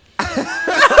 God,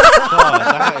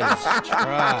 that is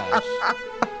trash.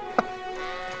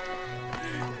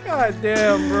 God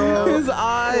damn, bro. His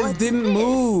eyes What's didn't this?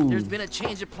 move. There's been a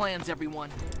change of plans, everyone.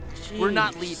 We're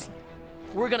not leaving.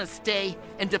 We're gonna stay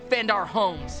and defend our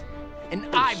homes. And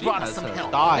I She brought us has some her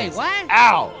help. thighs what?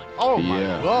 out. Oh my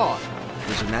Yeah. god.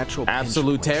 There's a natural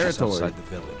Absolute pinch point just territory. outside the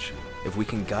village. If we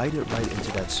can guide it right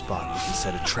into that spot, we can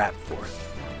set a trap for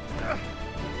it.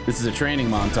 This is a training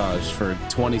montage for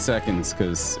 20 seconds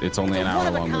because it's only an hour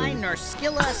long One-of-a-kind movie.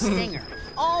 Norskilla stinger.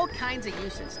 All kinds of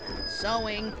uses.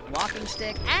 Sewing, walking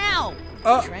stick. Ow!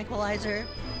 Oh. Tranquilizer.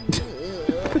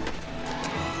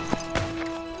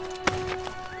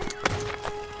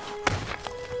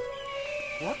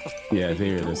 Yeah,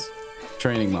 here it is.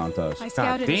 Training montage. I God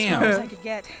scouted as far as I damn. could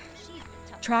get.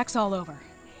 Tracks all over.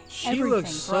 She Everything looks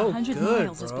for so 100 good,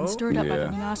 miles has bro. been stirred up by the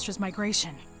Yeah. Lunastra's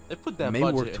migration. They put It that may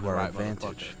budget work in to the our right advantage.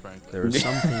 motherfucker, frankly. There are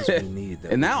some things we need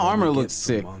that And we that can only armor get looks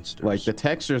from sick. monsters. Like the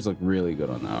textures look really good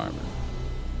on that armor.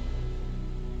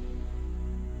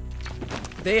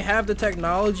 They have the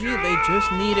technology. They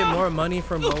just needed more money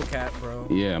from mocap, bro.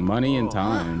 Yeah, money and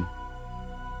time.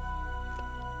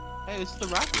 Hey, it's the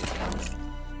rocket.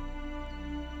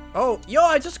 Oh, yo,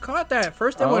 I just caught that.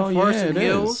 First they went forest and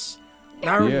hills.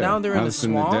 Now they're in the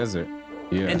swamp. In the desert.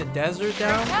 Yeah. In the desert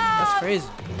down? That's crazy.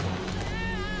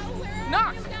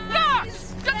 Knox!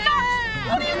 Knox! Knox!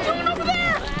 What are you doing over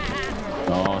there?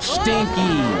 Oh,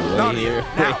 Stinky! Not here.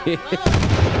 Hey,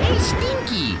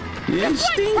 Stinky! Yeah,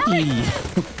 Stinky!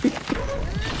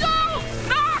 Yo!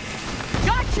 Knox!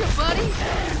 Gotcha, buddy!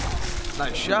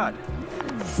 Nice shot.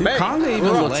 Conga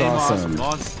even looks awesome.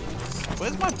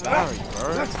 Where's my Barry,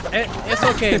 bro? It's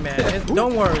okay, man.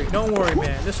 Don't worry,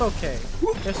 man. It's okay.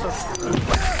 It's okay.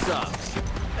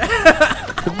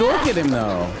 Look at him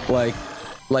though. Like.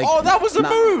 Oh, that was a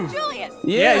move. Julius.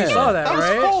 Yeah, you saw that, that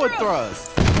right? was forward thrust.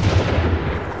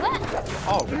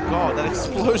 Oh god, that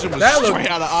explosion was That straight looked-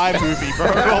 out of iMovie, bro.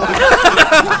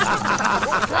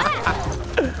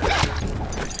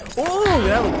 Oh,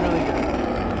 that looked really good.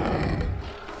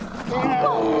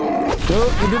 Oh,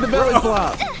 he did the belly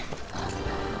flop.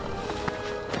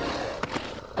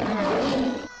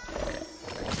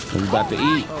 We're about to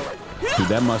eat. Dude,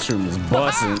 that mushroom is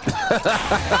busting.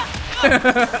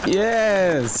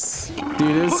 Yes.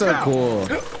 Dude, it's so cool.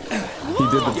 He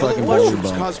did the fucking belly mushrooms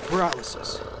bump. cause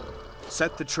paralysis.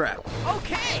 Set the trap.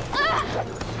 Okay!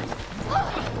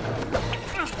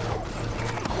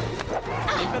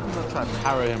 He better not try to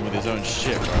parry him with his own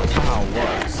shit, bro. That's not how it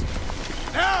works.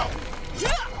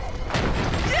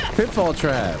 Pitfall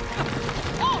trap.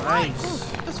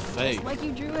 Nice. That's fake. Like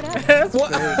you drew it out. That's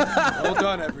Well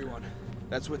done, everyone.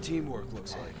 That's what teamwork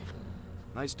looks like.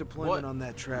 Nice deployment on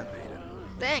that trap, Aiden.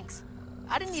 Thanks.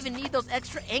 I didn't even need those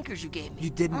extra anchors you gave me. You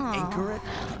didn't anchor it?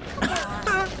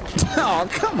 Oh,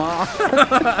 come on.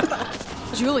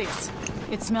 Julius,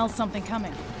 it smells something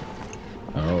coming.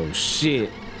 Oh, shit.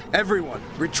 Everyone,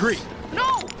 retreat.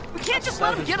 No! We can't just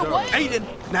let him get away! Aiden,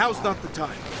 now's not the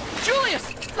time. Julius!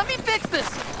 Let me fix this!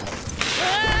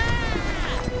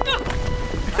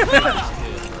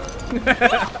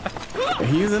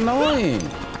 He's annoying.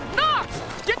 Knox!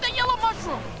 Get the yellow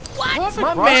mushroom! What?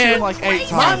 My Rush him man, like 8 my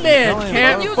times. man Killing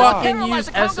can't him. fucking use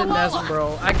SNS,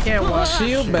 bro. I can't watch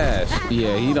Shield bash.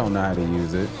 Yeah, he don't know how to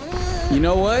use it. You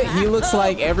know what? He looks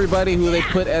like everybody who they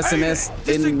put SNS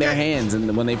in their hands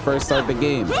and when they first start the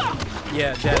game.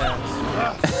 Yeah, deadass.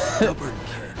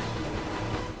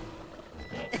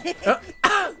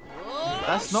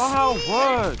 That's not how it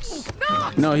works.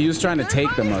 No, he was trying to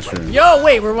take the mushroom. Yo,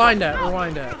 wait, rewind that.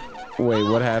 Wait,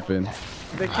 what happened?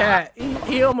 The cat,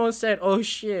 he almost said, "Oh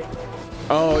shit."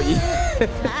 Oh, yeah. Dude,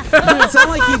 it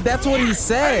sounded like that's what he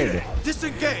said.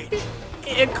 Disengage.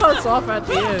 It cuts off at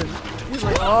the end. He's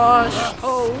like, "Oh shit."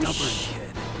 Oh, shit!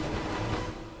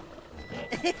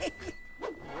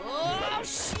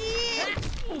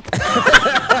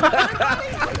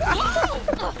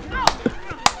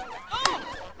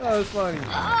 That was funny.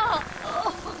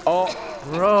 Oh,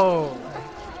 bro.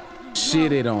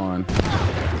 Shit it on.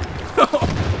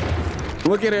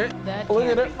 Look at her. Look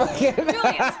at her.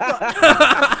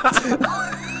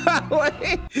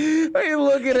 Wait,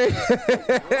 look at her.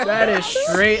 That is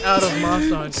straight out of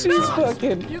Monster Hunter. She's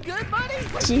fucking. You good, buddy?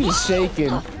 She's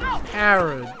shaking.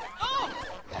 Parrot.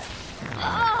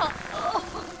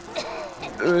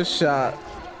 This shot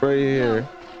right here.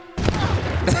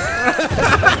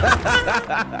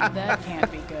 That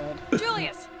can't be good.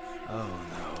 Julius!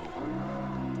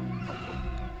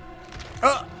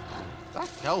 Oh That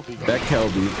Kelby. That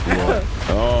Kelby. Yeah.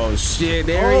 Oh shit!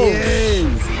 There he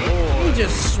is. He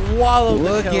just swallowed.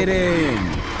 Look the at him,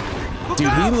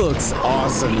 dude. He looks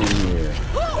awesome in here.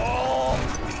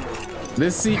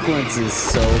 This sequence is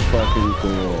so fucking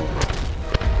cool.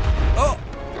 Oh,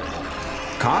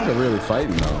 Conga really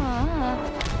fighting though.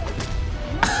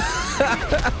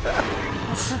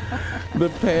 The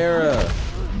para.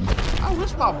 I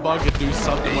wish my bug could do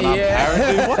something when I'm Yeah.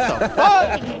 parroting. What the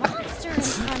fuck? Monster in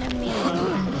front of me.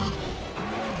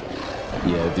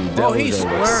 Yeah, dude. Bro, Devil he's Joe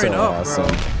looks squaring so up, awesome.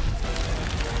 bro.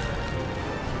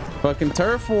 Fucking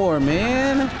turf war,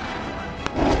 man.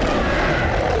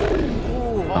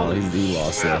 Oh, he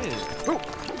lost it.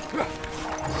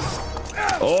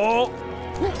 Oh,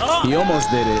 he almost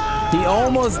did it. He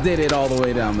almost did it all the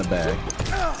way down the back.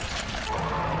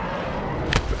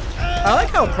 I like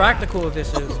how practical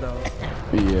this is, though.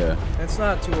 Yeah. It's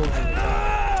not too over the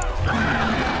top.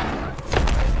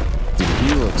 Dude,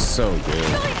 he looks so good.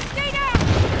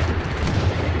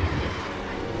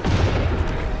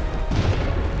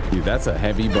 Dude, that's a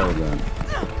heavy bow gun.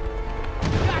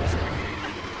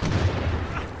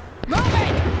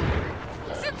 Mermaid!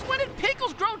 Since when did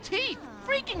pickles grow teeth?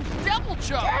 Freaking Devil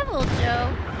Joe! Devil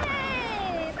Joe?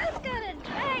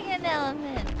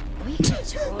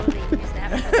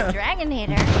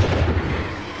 Dragonator.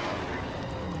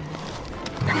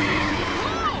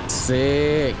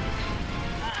 Sick.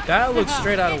 That looks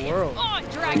straight out of World.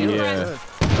 Yeah.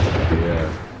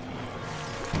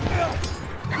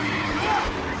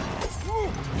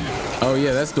 Oh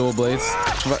yeah, that's dual blades.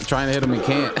 Trying to hit him and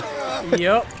can't.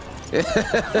 Yup.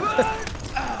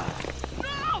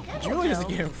 Julius is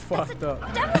getting fucked up.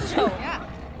 Yeah.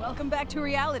 Welcome back to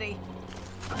reality.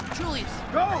 Julius,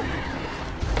 go!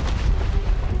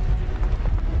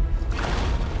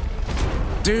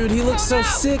 Dude, he looks so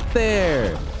sick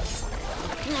there.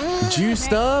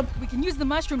 Juiced up. We can use the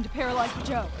mushroom to paralyze the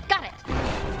Joe. Got it.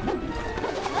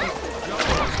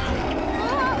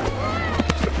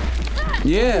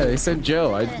 Yeah, they said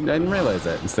Joe. I didn't realize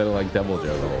that instead of like Devil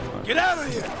Joe the whole time. Get out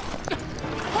of here!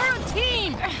 We're a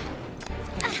team.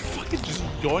 Fucking just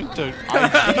yoinked a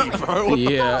ID, bro. What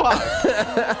Yeah.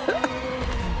 the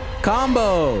fuck?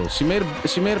 Combo. She made a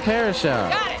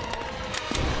parashot. Got it.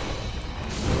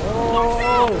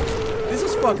 Oh, this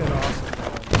is fucking awesome.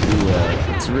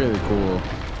 Yeah, it's really cool.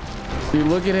 Dude,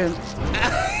 look at him.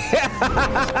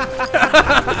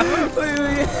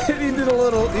 He did the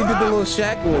little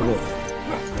Shaq wiggle.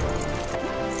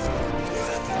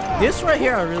 This right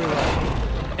here, I really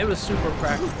like. It was super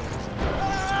practical.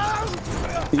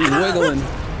 He's wiggling.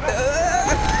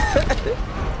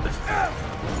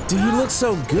 Dude, he looks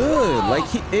so good. Like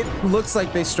it looks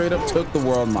like they straight up took the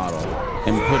world model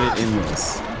and put it in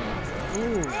this.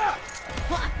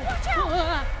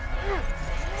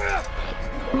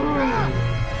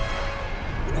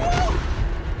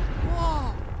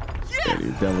 Yeah,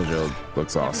 dude, Devil Joe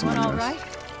looks awesome in Everyone this. all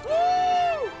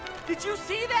right? Woo! Did you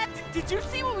see that? Did you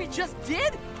see what we just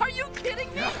did? Are you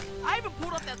kidding me? I even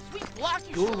pulled up that sweet block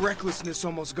you Your showed. recklessness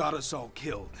almost got us all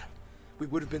killed. We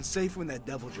would have been safe when that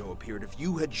Devil Joe appeared if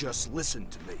you had just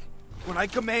listened to me. When I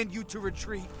command you to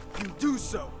retreat, you do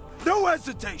so. No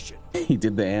hesitation. He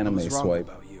did the anime I was wrong swipe.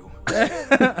 about you.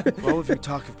 For all of your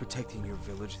talk of protecting your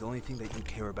village, the only thing that you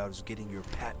care about is getting your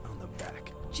pat on the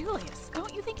back. Julius,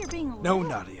 don't you think you're being a No, little...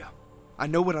 Nadia. I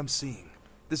know what I'm seeing.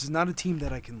 This is not a team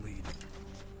that I can lead.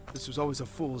 This was always a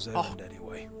fool's errand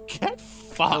anyway. Get Tell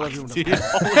fucked, everyone to dude.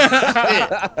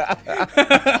 pack.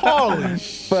 Holy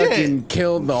shit. Fucking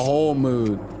killed the whole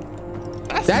mood.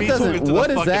 That's That me doesn't. talking to What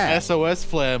the is fucking that? SOS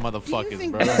flare Do you motherfuckers,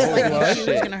 think bro. this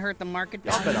is gonna hurt the market?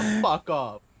 Y'all better fuck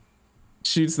up.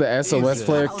 Shoots the SOS Jesus.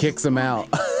 flare, kicks him out.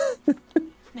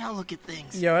 Now look at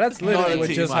things. Yo, that's literally Not a what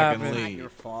team just I can happened. lead. Your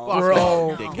fault. Fuck Bro,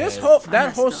 off, this dickhead.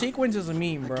 that whole sequence is a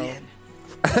meme, bro.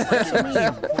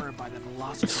 Cornered by the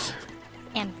velociraptor.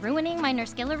 And ruining my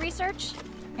Nerskilla research?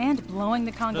 And blowing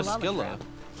the Conga Nerskilla.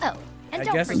 Oh, and I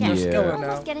don't guess it's forget, Nerskilla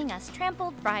almost now. getting us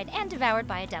trampled, fried, and devoured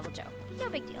by a Devil Joe. No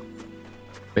big deal.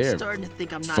 They're Starting to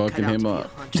think I'm not fucking cut out him to be a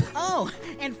up. hunter. Oh,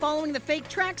 and following the fake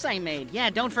tracks I made. Yeah,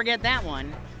 don't forget that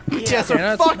one. Yeah, so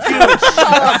Yeah, fuck you, shut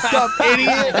up, dumb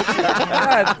idiot.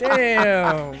 God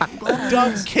damn.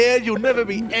 Dumb kid, you'll never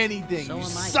be anything. So You am I.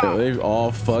 suck. So they've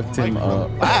all fucked him up.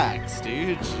 Relax,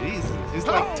 dude. Jesus. He's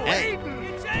like 10.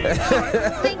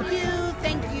 Thank you,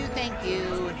 thank you, thank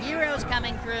you. Heroes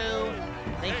coming through.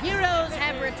 The heroes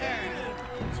have returned.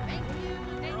 Thank you,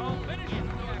 thank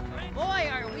you. Boy,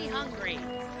 are we hungry.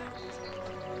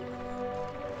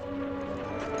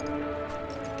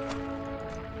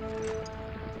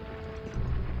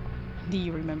 Do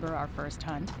you remember our first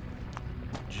hunt?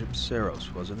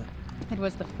 Gypceros, wasn't it? It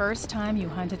was the first time you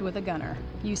hunted with a gunner.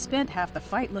 You spent half the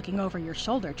fight looking over your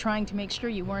shoulder trying to make sure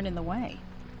you weren't in the way.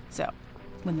 So,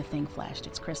 when the thing flashed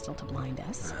its crystal to blind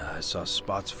us, I saw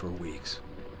spots for weeks.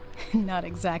 not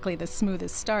exactly the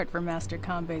smoothest start for Master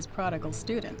Kanbei's prodigal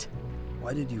student.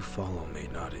 Why did you follow me,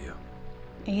 Nadia?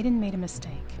 Aiden made a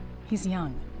mistake. He's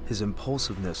young, His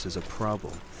impulsiveness is a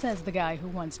problem. says the guy who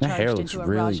once That hair charged looks into a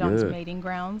really Rajang's good. mating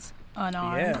grounds,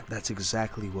 unarmed. That's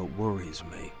exactly what worries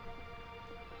me.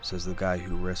 Says the guy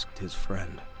who risked his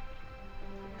friend,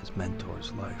 his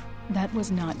mentor's life. That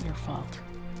was not your fault.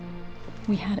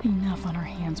 We had enough on our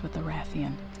hands with the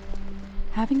Rathian.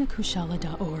 Having a Kushala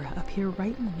Daora appear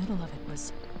right in the middle of it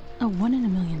was a 1 in a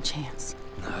million chance.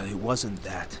 It wasn't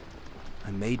that.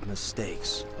 I made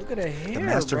mistakes. Look at the hair, The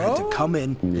master had to come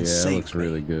in Yeah, and it save looks me.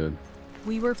 really good.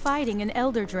 We were fighting an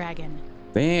elder dragon.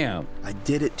 Damn. I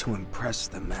did it to impress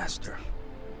the master.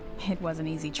 It wasn't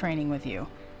easy training with you.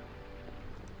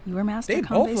 You were Master They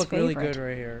both Kanbei's look favorite. really good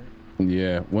right here.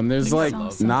 Yeah, when there's We like saw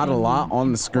not a something lot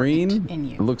on the screen, in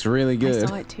you. it looks really I good.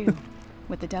 saw it too,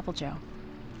 with the Devil Joe.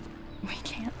 We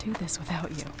can't do this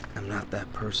without you. I'm not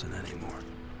that person anymore.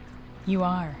 You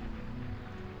are.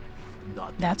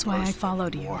 Not That's why I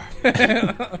followed you.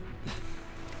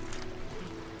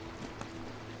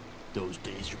 Those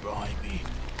days are behind me.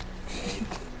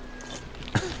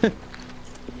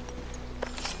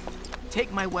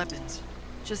 Take my weapons.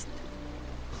 Just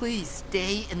please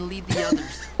stay and leave the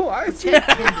others. Why is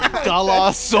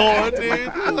Galar sword,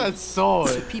 dude? That sword.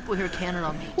 The people here counted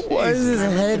on me. Why is his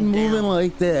head moving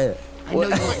like that? I know you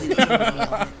want me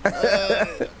to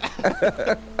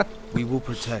kill me. We will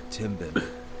protect Timbin.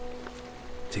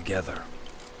 Together.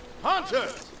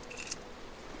 Hunters!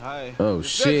 Hi. Oh You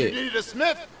said you shit. needed a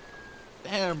smith?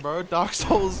 Damn, bro. Dark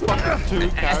Souls fucking 2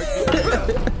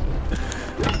 character.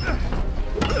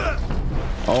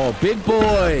 Oh, big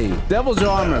boy. Devil's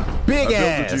armor. Big I built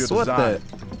it to ass. your What the? design.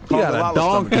 You got a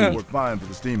donkey. Worked fine for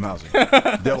the steam housing.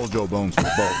 Devil Joe bones for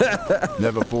the bolt.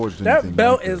 Never forged That anything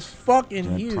belt like is this. fucking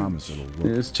And I huge. promise it'll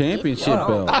work. It's championship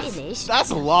belt. That's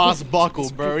a lost buckle,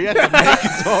 bro. You have to make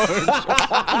his orange.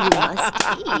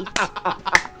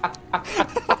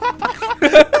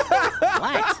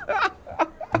 What?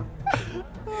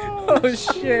 Oh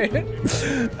shit.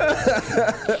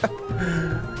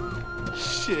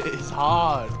 Shit is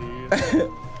hard, dude.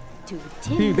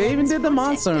 Dude, they even did the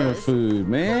monster Hunter food,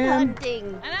 man.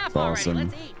 Enough Awesome.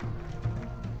 already.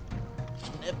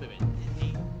 Let's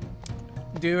eat.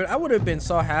 Dude, I would have been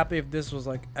so happy if this was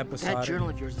like episodic. That journal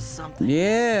of yours is something.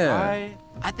 Yeah.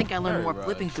 I think I learned Very more right.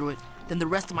 flipping through it than the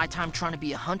rest of my time trying to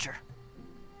be a hunter.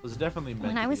 It was definitely meant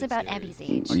When to I be was a about series. Abby's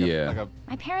age, Yeah. Like a,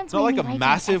 my parents not made like me a like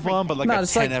massive one, but like No, a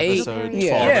it's 10 like 8. episode. Yeah,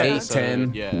 12 8, episode.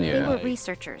 10. Yeah. we Yeah. were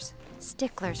researchers,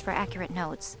 sticklers for accurate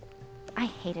notes. I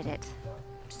hated it.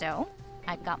 So,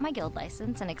 I got my guild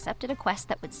license and accepted a quest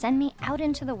that would send me out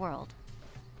into the world.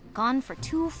 Gone for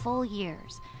 2 full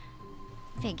years.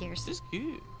 Figures. It's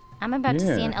cute. I'm about to see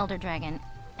Yeah. an elder dragon,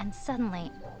 and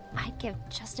suddenly, I'd give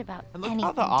just about And look how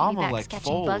anything the to be armor, back like,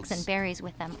 sketching bugs folds. and berries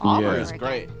with them all Armor over is again.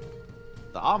 great.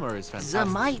 The armor is fantastic. There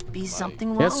might be something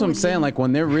wrong That's what I'm with saying. you. Like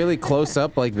when they're really close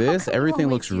up like this, come everything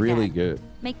always looks do really that? good.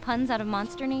 Make puns out of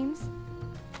monster names?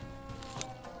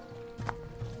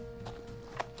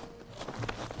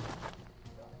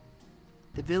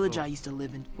 The village I used to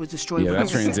live in was destroyed Yeah, when I that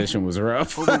was 7. transition was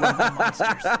rough. Overrun by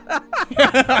monsters.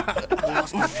 I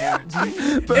lost my parents.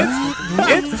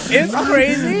 It's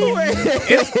crazy.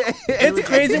 It's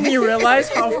crazy when you realize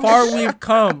how far we've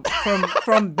come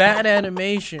from that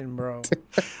animation, bro.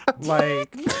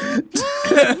 Like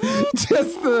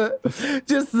just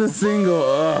the single.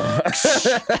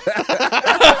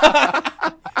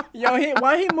 Yo,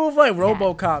 why he move like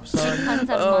RoboCop, son?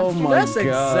 Oh my That's god.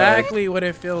 exactly what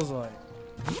it feels like.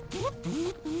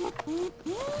 The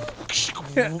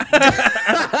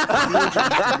village I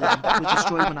used to live in was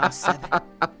destroyed when I was 7.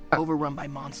 Overrun by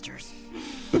monsters.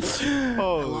 I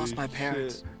lost my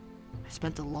parents. I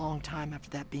spent a long time after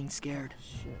that being scared.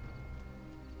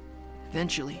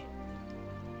 Eventually,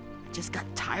 I just got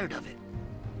tired of it.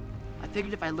 I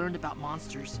figured if I learned about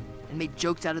monsters and made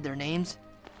jokes out of their names,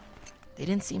 they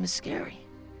didn't seem as scary.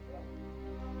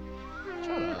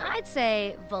 I'd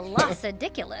say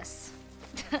velocidiculous.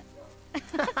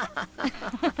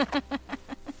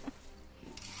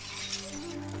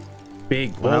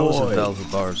 Big When I was in boy.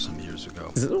 Belvabar some years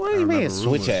ago. Why you made a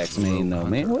switch axe main though,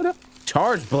 man? What up?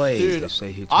 Charge blade. Dude,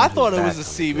 I thought it was a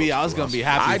CB. I was gonna be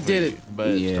happy. I for did you, it,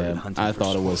 but yeah, I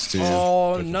thought it was too.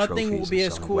 Oh, Taking nothing will trophies be and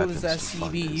as selling cool as weapons that to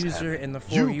fund CB his user habit. in the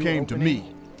For You You came to opening.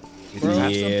 me. If you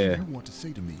have Yeah. something you want to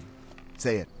say to me,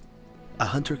 say it. A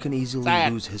hunter can easily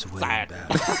Sad. lose his way in Sad.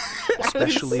 battle,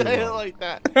 especially Say it alone. like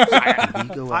that. When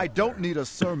we go I out don't need a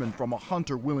sermon from a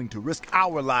hunter willing to risk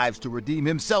our lives to redeem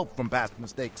himself from past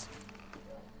mistakes.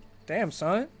 Damn,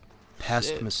 son.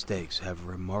 past mistakes have a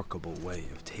remarkable way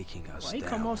of taking us Why you down.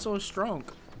 come off so strong?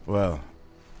 Well,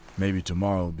 maybe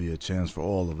tomorrow will be a chance for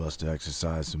all of us to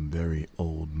exercise some very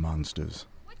old monsters.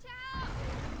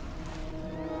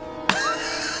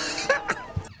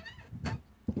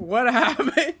 What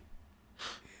happened?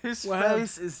 His What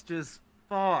face is just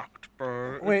fucked,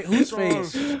 bro. Wait, It's whose so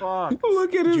face? fucked.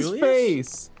 Look at his Julius?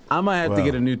 face. I might have to Well,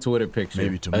 get a new Twitter picture.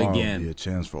 Maybe tomorrow will be again. a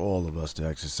chance for all of us to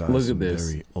exercise Look at some this.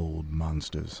 very old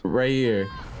monsters. Right here.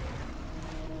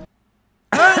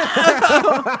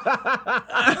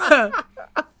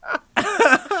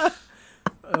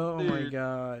 Oh my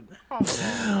god. Come on,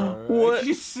 bro. What? Are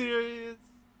you serious?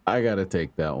 I gotta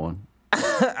take that one.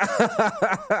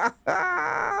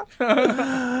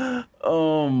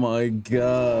 Oh my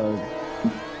god.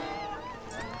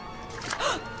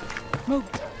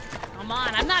 Come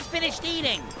on, I'm not finished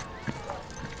eating.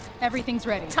 Everything's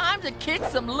ready. Time to kick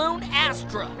some Loon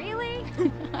Astra. Really?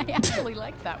 I actually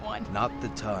like that one. Not the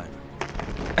time.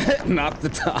 Not the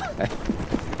time.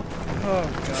 Oh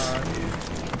god.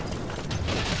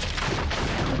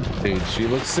 Dude, she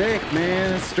looks sick,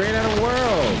 man. It's straight out of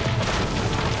World.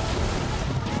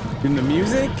 In the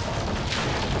music?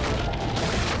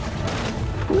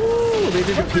 Ooh, they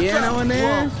did the piano in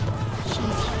there. She's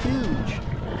huge.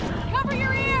 Cover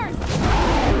your ears!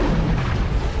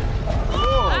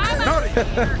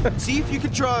 See if you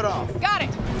can draw it off. Got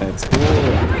it! That's cool.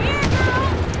 Over here, girl!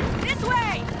 This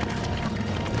way!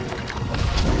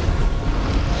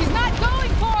 She's not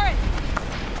going for it!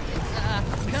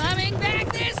 Coming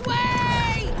back this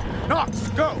way! Knox,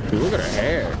 go! Dude, look at her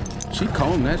hair. She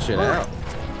combed that shit out.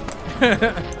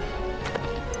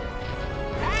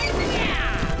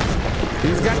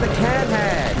 He's got the cat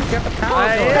hat. He's got the power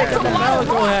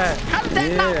hat. How did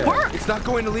that not work? It's not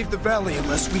going to leave the valley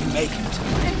unless we make it.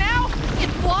 And now it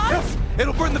flies? Yes,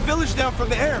 it'll burn the village down from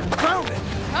the air. Found it.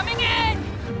 Coming in!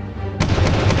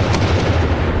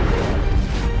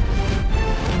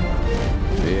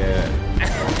 Yeah.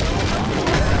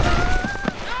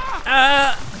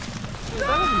 That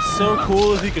would be so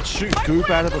cool if he could shoot goop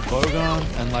out of a bowgun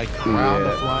and like ground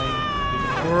the flying.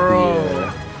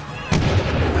 Bro.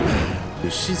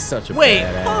 Dude, she's such a Wait,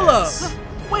 badass. hold up.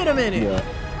 Wait a minute. Yeah.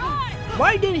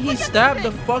 Why didn't he stab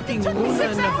the fucking Luna in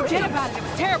the Forget about it. It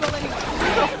was terrible anyway.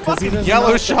 Fucking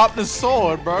yellow sharpness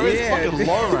sword, bro. It's Yeah, fucking dude,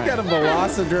 low he rank. got a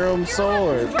Velocidrome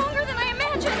sword. Stronger than I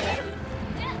imagined.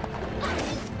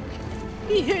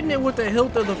 He hitting it with the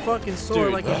hilt of the fucking sword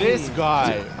Dude, like a this idiot.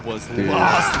 guy was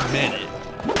last minute.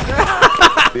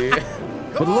 Dude.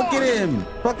 But look at him,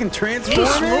 fucking He's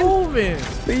transforming. moving.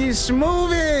 He's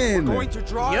moving. Going to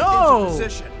draw it Yo. into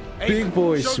position. Big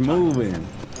boy schmoving.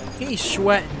 He's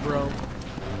sweating, bro.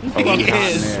 He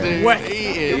is, dude. Sweat. He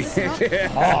is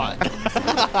hot.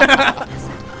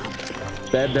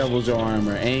 That Devil's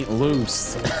armor ain't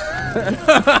loose. It's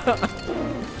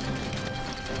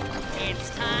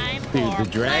time Dude, for the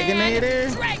Dragonator?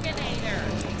 Dragonator.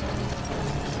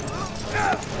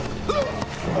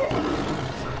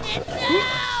 It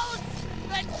knows!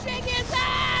 The jig is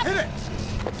up! Hit it!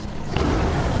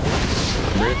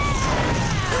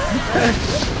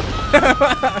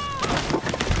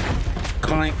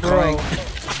 Clank, Bro. clank.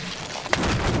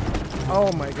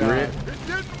 Oh my god. Rip.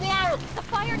 The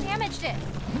fire damaged it.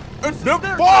 It's the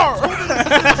bar!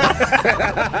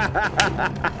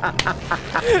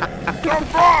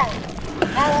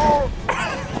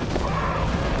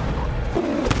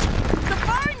 The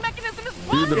firing mechanism is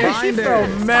Do the Yeah, she binder. fell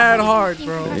mad hard,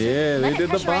 bro. Yeah, Let they it did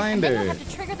the pressurize, and then you'll binder. have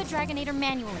to trigger the Dragonator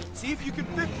manually. See if you can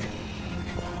fix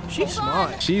it. She's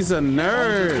smart. She's a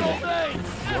nerd.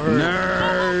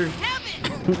 Nerd.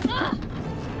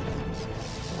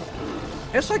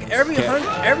 It's like every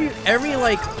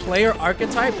like player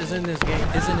archetype is in this game.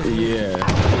 Is in this game. Yeah.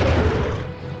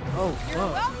 Oh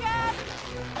fuck.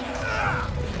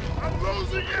 I'm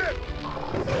losing it!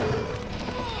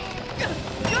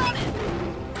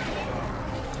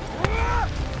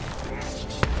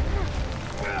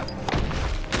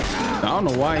 I don't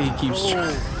know why he keeps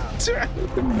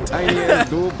tiny ass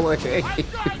dual blade.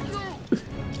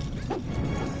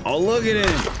 Oh, look at him.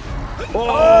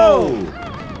 Oh!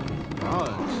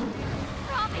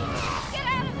 Get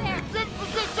out of there!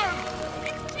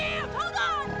 It's jammed! Hold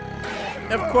on!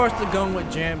 Of course, the gun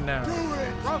with jam now.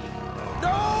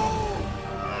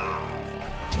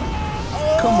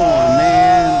 Come on,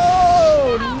 man.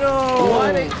 Oh no!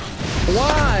 What?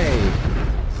 Why?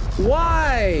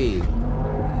 Why?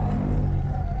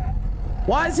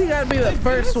 Why's he gotta be the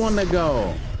first one to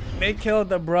go? They killed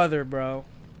the brother, bro.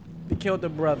 They killed the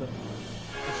brother.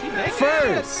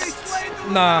 First.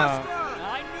 Nah.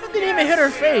 It didn't even hit her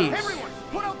face. Everyone,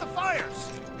 put out the fires.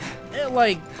 It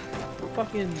like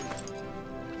fucking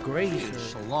grazed her.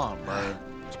 Shalom, bro.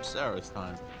 It's Sarah's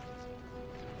time.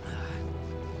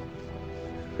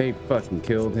 They fucking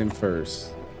killed him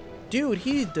first. Dude,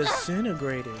 he's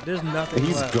disintegrated. There's nothing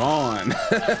He's left. gone.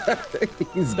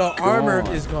 He's The armor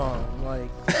gone. is gone. Like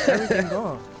everything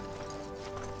gone.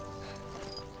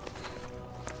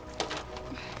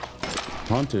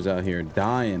 Hunters out here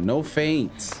dying. No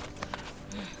faints.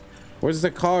 Where's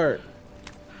the cart?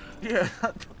 Yeah.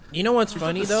 You know what's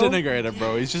funny though? Disintegrator,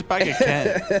 bro. He's just back at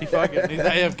Kent. He's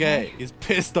AFK. He's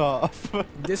pissed off.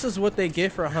 This is what they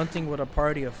get for hunting with a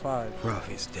party of 5.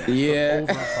 Ravi's dead. Yeah.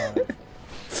 Over 5.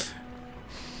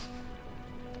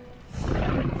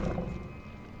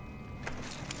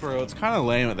 Bro, it's kind of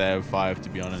lame that they have 5, to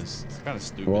be honest. It's kind of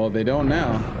stupid. Well, they don't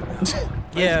now.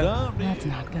 Yeah. Dumb, dude. That's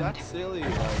not good. That's silly.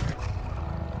 Like,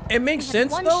 It makes Just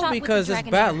sense one though shot with because the it's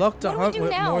bad Dragonator. luck to What do we hunt do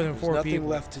with now? more than There's 4 nothing people.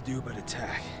 left to do but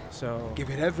attack. So Give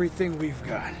it everything we've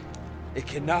got. It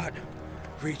cannot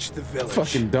reach the village.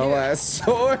 Fucking dull ass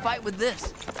sword. Fight with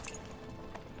this.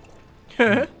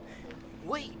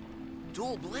 Wait,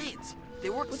 dual blades.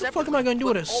 They work what the fuck am I gonna do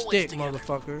with a stick,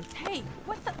 motherfucker? Hey,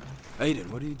 what the? Aiden,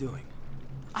 what are you doing?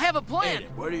 I have a plan.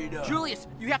 Aiden, what are you doing? Julius,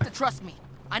 you have to trust me.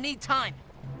 I need time.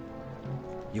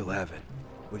 You'll have it.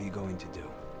 What are you going to do?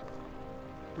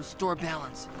 Restore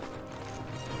balance.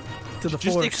 To the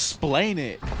Just force. explain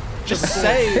it. Just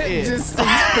say it. Just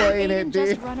explain it,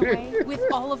 Just dude. run away with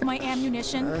all of my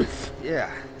ammunition.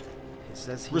 Yeah. He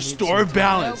says he Restore needs some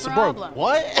balance. No Bro, problem.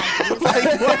 what? I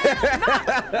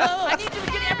need you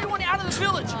to get everyone out of the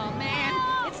village. Oh man,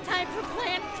 it's time for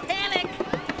Plant Panic.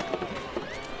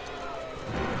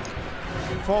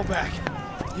 Fall back.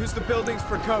 Use the buildings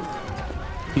for cover.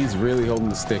 He's really holding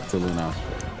the stick to Luna.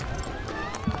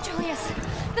 Julius,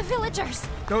 the villagers.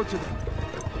 Go to them.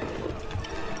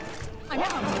 I'm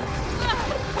out.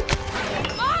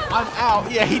 I'm out.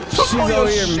 Yeah, he took She's all your over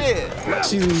here. shit.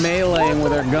 She's meleeing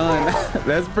with her gun.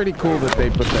 That's pretty cool that they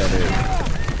put that in.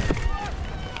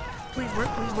 Please work,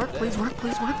 please work, please work,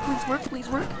 please work, please work, please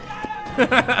work.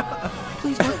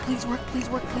 Please work, please work, please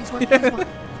work, please work, please work.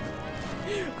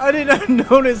 I did not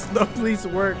notice the police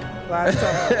work last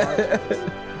time I watched this.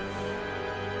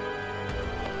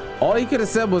 All he could have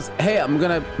said was, "Hey, I'm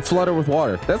gonna flood her with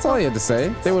water." That's all he had to say.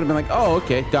 They would have been like, "Oh,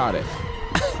 okay, got it."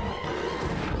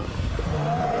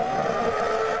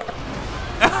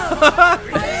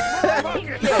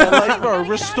 Yeah, like, bro,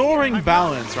 restoring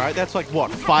balance, right? That's like,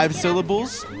 what, 5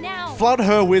 syllables? Now. Flood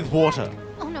her with water.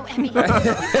 Oh no, Emmy. 5,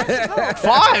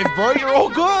 bro, you're all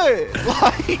good.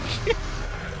 Like,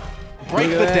 break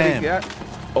Look the at that, dam. he got-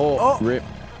 Oh, rip.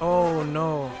 Oh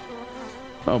no.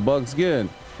 Oh, Bug's good.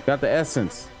 Got the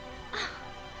essence.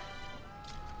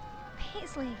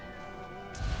 Paisley.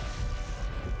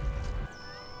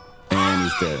 And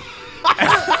he's dead.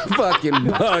 Fucking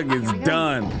Bug is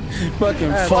done. Fucking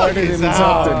That's farted fucking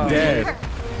himself sad. to death.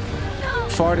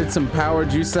 Farted some power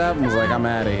juice out and was like, "I'm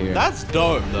out of here." That's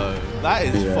dope, though. That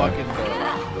is Yeah. fucking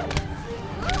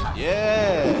dope.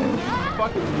 Yeah.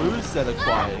 Fucking moveset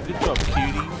acquired. Good job,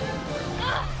 cutie.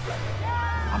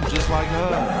 I'm just like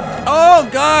her. Oh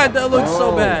god, that looks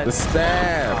so Oh, bad. The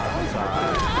stab.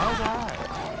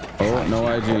 Oh, no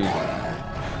IG.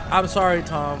 I'm sorry,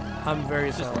 Tom. I'm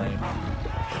very sorry.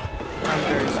 I'm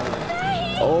very sorry.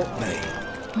 Oh,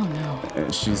 Oh no.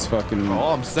 and she's fucking.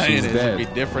 All I'm saying she's is dead. it'd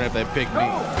be different if they picked me.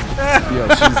 Yo,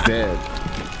 she's dead.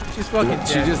 She's fucking dead.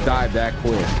 She just died that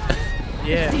quick.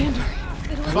 Yeah. Dude,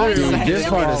 this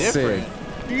part is sick.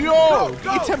 Yo,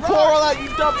 eat temporal out, you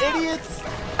dumb idiots.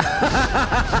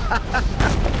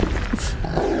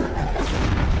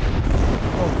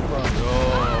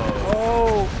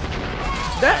 Oh.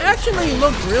 That actually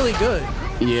looked really good.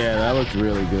 Yeah, that looked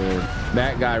really good.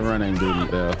 That guy running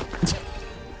didn't though.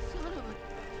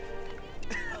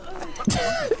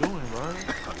 Doing, bro.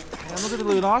 Man, look at the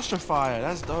Lunastra fire.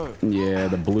 That's dope. Yeah,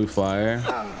 the blue fire.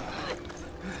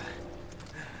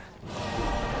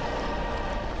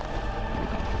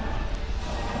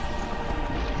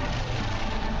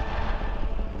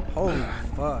 Holy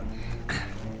fuck.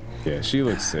 Yeah, she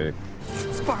looks sick.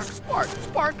 Spark, spark,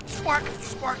 spark, spark,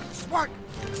 spark, spark.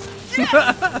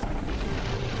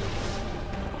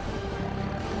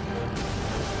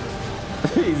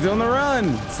 He's on the run.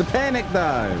 It's the panic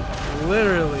dive.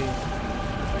 Literally.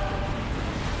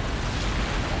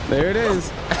 There it is.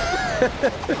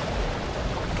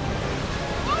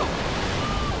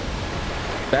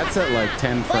 That's at like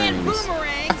 10 Plant frames.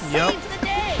 Boomerang Yup. saves the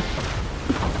day.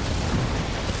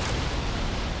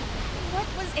 What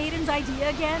was Aiden's idea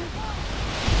again?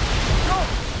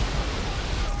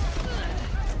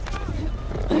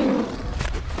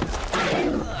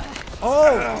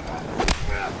 Oh.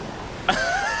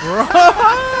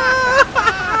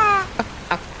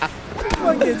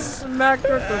 Fucking smacked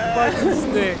her with the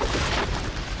fucking stick.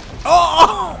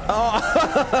 Oh!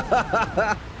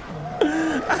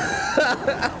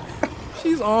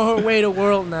 She's on her way to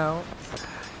world now.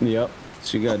 Yep.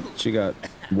 She got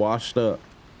washed up.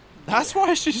 That's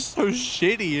why she's so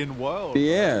shitty in World.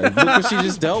 Yeah, look what she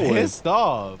just dealt with. Pissed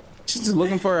off. She's just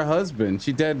looking for her husband.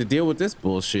 She had to deal with this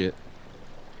bullshit.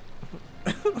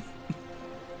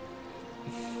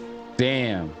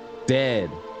 Damn. Dead.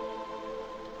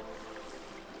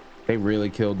 They really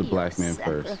killed the black man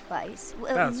first. Sacrifice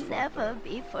will That's never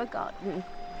be forgotten.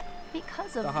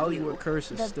 Because of The Hollywood you,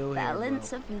 curse is the still here, balance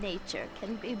bro. of nature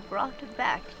can be brought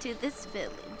back to this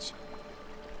village.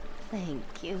 Thank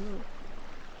you.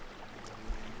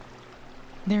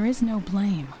 There is no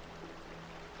blame.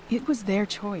 It was their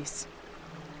choice.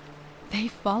 They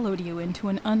followed you into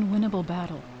an unwinnable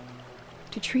battle.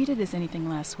 To treat it as anything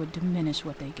less would diminish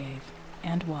what they gave,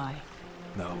 and why.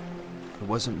 No, it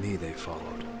wasn't me they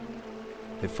followed.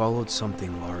 They followed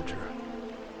something larger.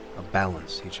 A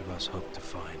balance each of us hoped to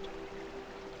find.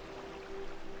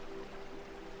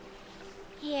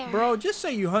 Here. Bro, just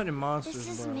say you hunting monsters,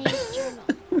 This is bro. May's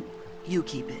journal. You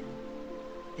keep it.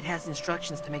 It has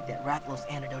instructions to make that Rathalos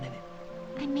antidote in it.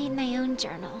 I made my own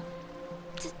journal.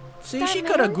 See, she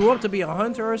could have grew up to be a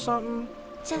hunter or something.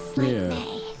 Just like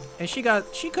May. And she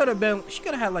could have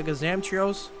had like a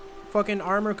Zamtrios fucking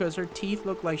armor because her teeth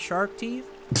look like shark teeth.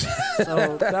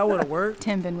 So that would have worked.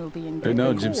 Timbin will be in Or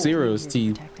no, Gypsyro's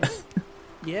teeth.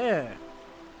 Yeah.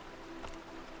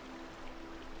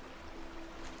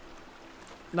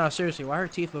 Nah, seriously, why her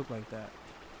teeth look like that?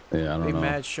 Yeah, I don't They know.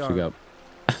 mad sharp. She got...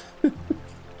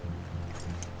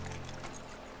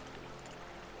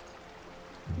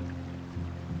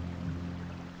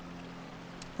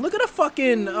 Look at the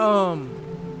fucking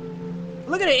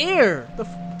look at the ear.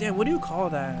 Damn, what do you call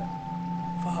that?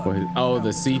 Fuck. Oh,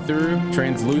 the see-through,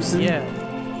 translucent.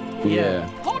 Yeah.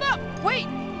 Hold up! Wait!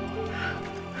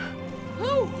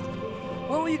 Who?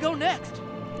 Where will you go next?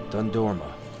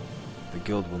 Dundorma. The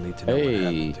guild will need to know what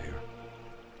happened here.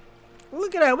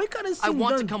 Look at that. We could have seen I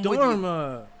want to come with you.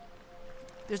 Dundorma.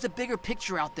 There's a bigger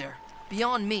picture out there,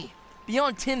 beyond me,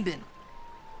 beyond Timbin.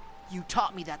 You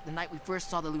taught me that the night we first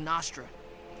saw the Lunastra.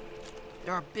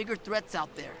 There are bigger threats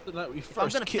out there. The night we If I'm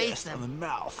first gonna face kissed them, on the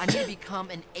mouth. I need to become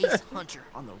an ace hunter.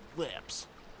 On the lips.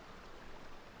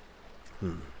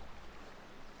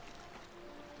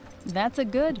 That's a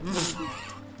good.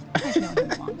 I've known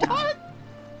him a long time.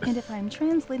 And if I'm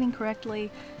translating correctly,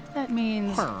 that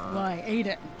means, why,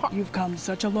 Aiden, you've come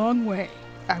such a long way.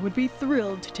 I would be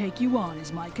thrilled to take you on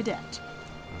as my cadet.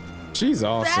 She's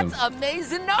awesome. That's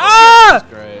amazing. No. Ah!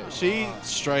 Great. She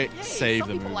straight saved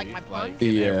the movie. like my pun.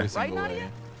 in Yeah. every single Right, way.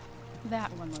 Nadia?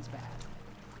 That one was bad.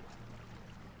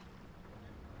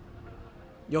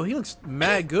 Yo, he looks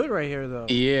mad good right here though.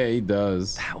 Yeah, he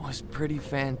does. That was pretty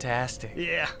fantastic.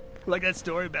 Yeah, like that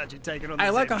story about you taking on the I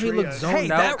like how he looked zoned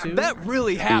Hey, out too. that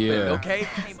really happened, Yeah. okay?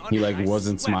 He like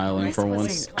wasn't smiling for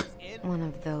once. One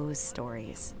of those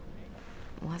stories.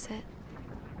 Was it?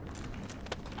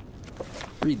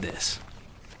 Read this.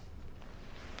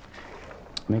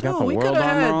 They got Yo, the we world coulda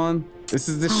armor had- on. This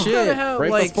is the We shit. coulda had,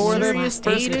 Right like, before the serious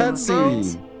first Aiden,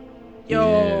 cutscene.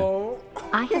 Yo.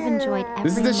 I have enjoyed every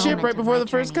This is the shit moment right of before my the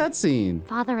first journey. cutscene.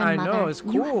 Father and I Mother, know, it's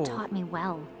you cool. have taught me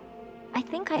well. I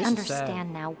think I This is sad.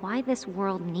 understand now why this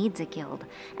world needs a guild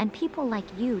and people like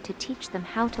you to teach them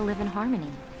how to live in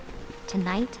harmony.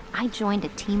 Tonight, I joined a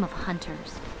team of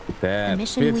hunters. The That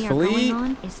mission Fifth we are Fleet. going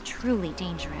on is truly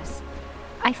dangerous.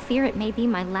 I fear it may be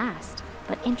my last,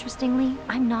 but interestingly,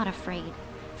 I'm not afraid.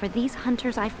 For these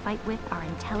hunters I fight with are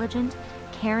intelligent,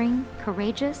 caring,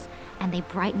 courageous, and they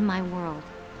brighten my world.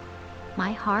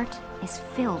 My heart is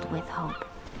filled with hope.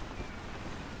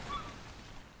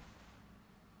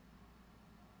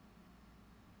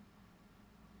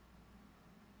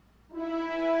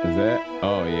 Is that?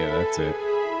 Oh yeah, that's it.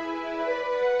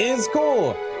 It's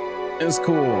cool. It's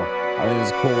cool. I think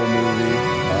it's a cool movie.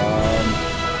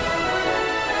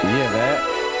 Yeah,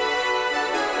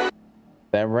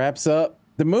 that wraps up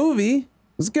the movie. It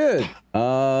was good. It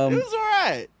was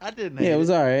alright. I didn't hate Yeah, it was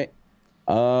all right.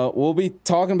 We'll be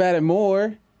talking about it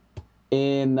more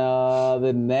in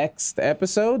the next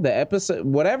episode. The episode,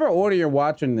 whatever order you're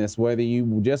watching this, whether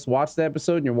you just watched the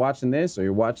episode and you're watching this, or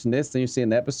you're watching this and you're seeing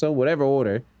the episode, whatever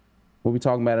order, we'll be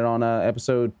talking about it on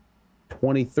episode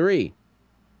 23.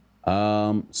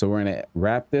 So we're gonna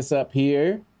wrap this up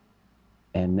here,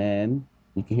 and then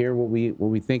you can hear what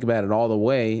we think about it all the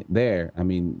way there. I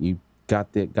mean, you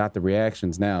got the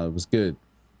reactions now. It was good.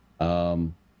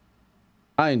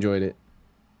 I enjoyed it.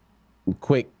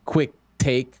 Quick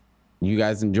take. You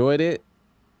guys enjoyed it?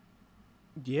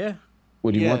 Yeah.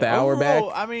 Would you want the hour back?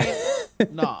 I mean,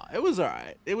 nah, it was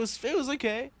alright. It was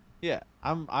okay. Yeah,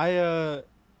 I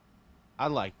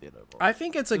liked it overall. I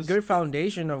think it's a good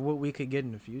foundation of what we could get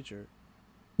in the future.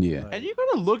 Yeah. And you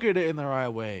gotta look at it in the right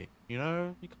way. You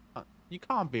know, you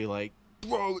can't be like,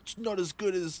 bro, it's not as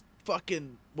good as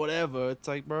fucking whatever. It's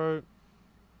like, bro,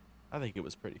 I think it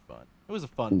was pretty fun. It was a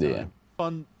fun time. Yeah.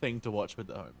 Fun thing to watch with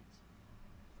the homies.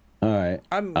 All right.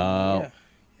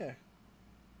 Yeah.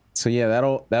 So yeah,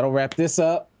 that'll wrap this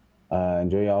up.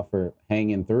 Enjoy y'all for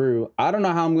hanging through. I don't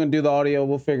know how I'm gonna do the audio.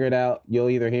 We'll figure it out. You'll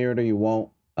either hear it or you won't.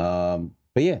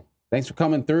 But yeah, thanks for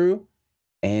coming through,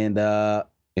 and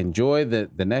enjoy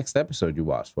the next episode you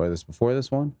watched, whether it's before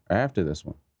this one or after this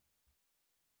one.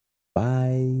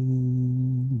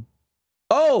 Bye.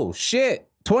 Oh shit,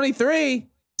 23.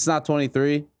 It's not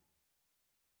 23.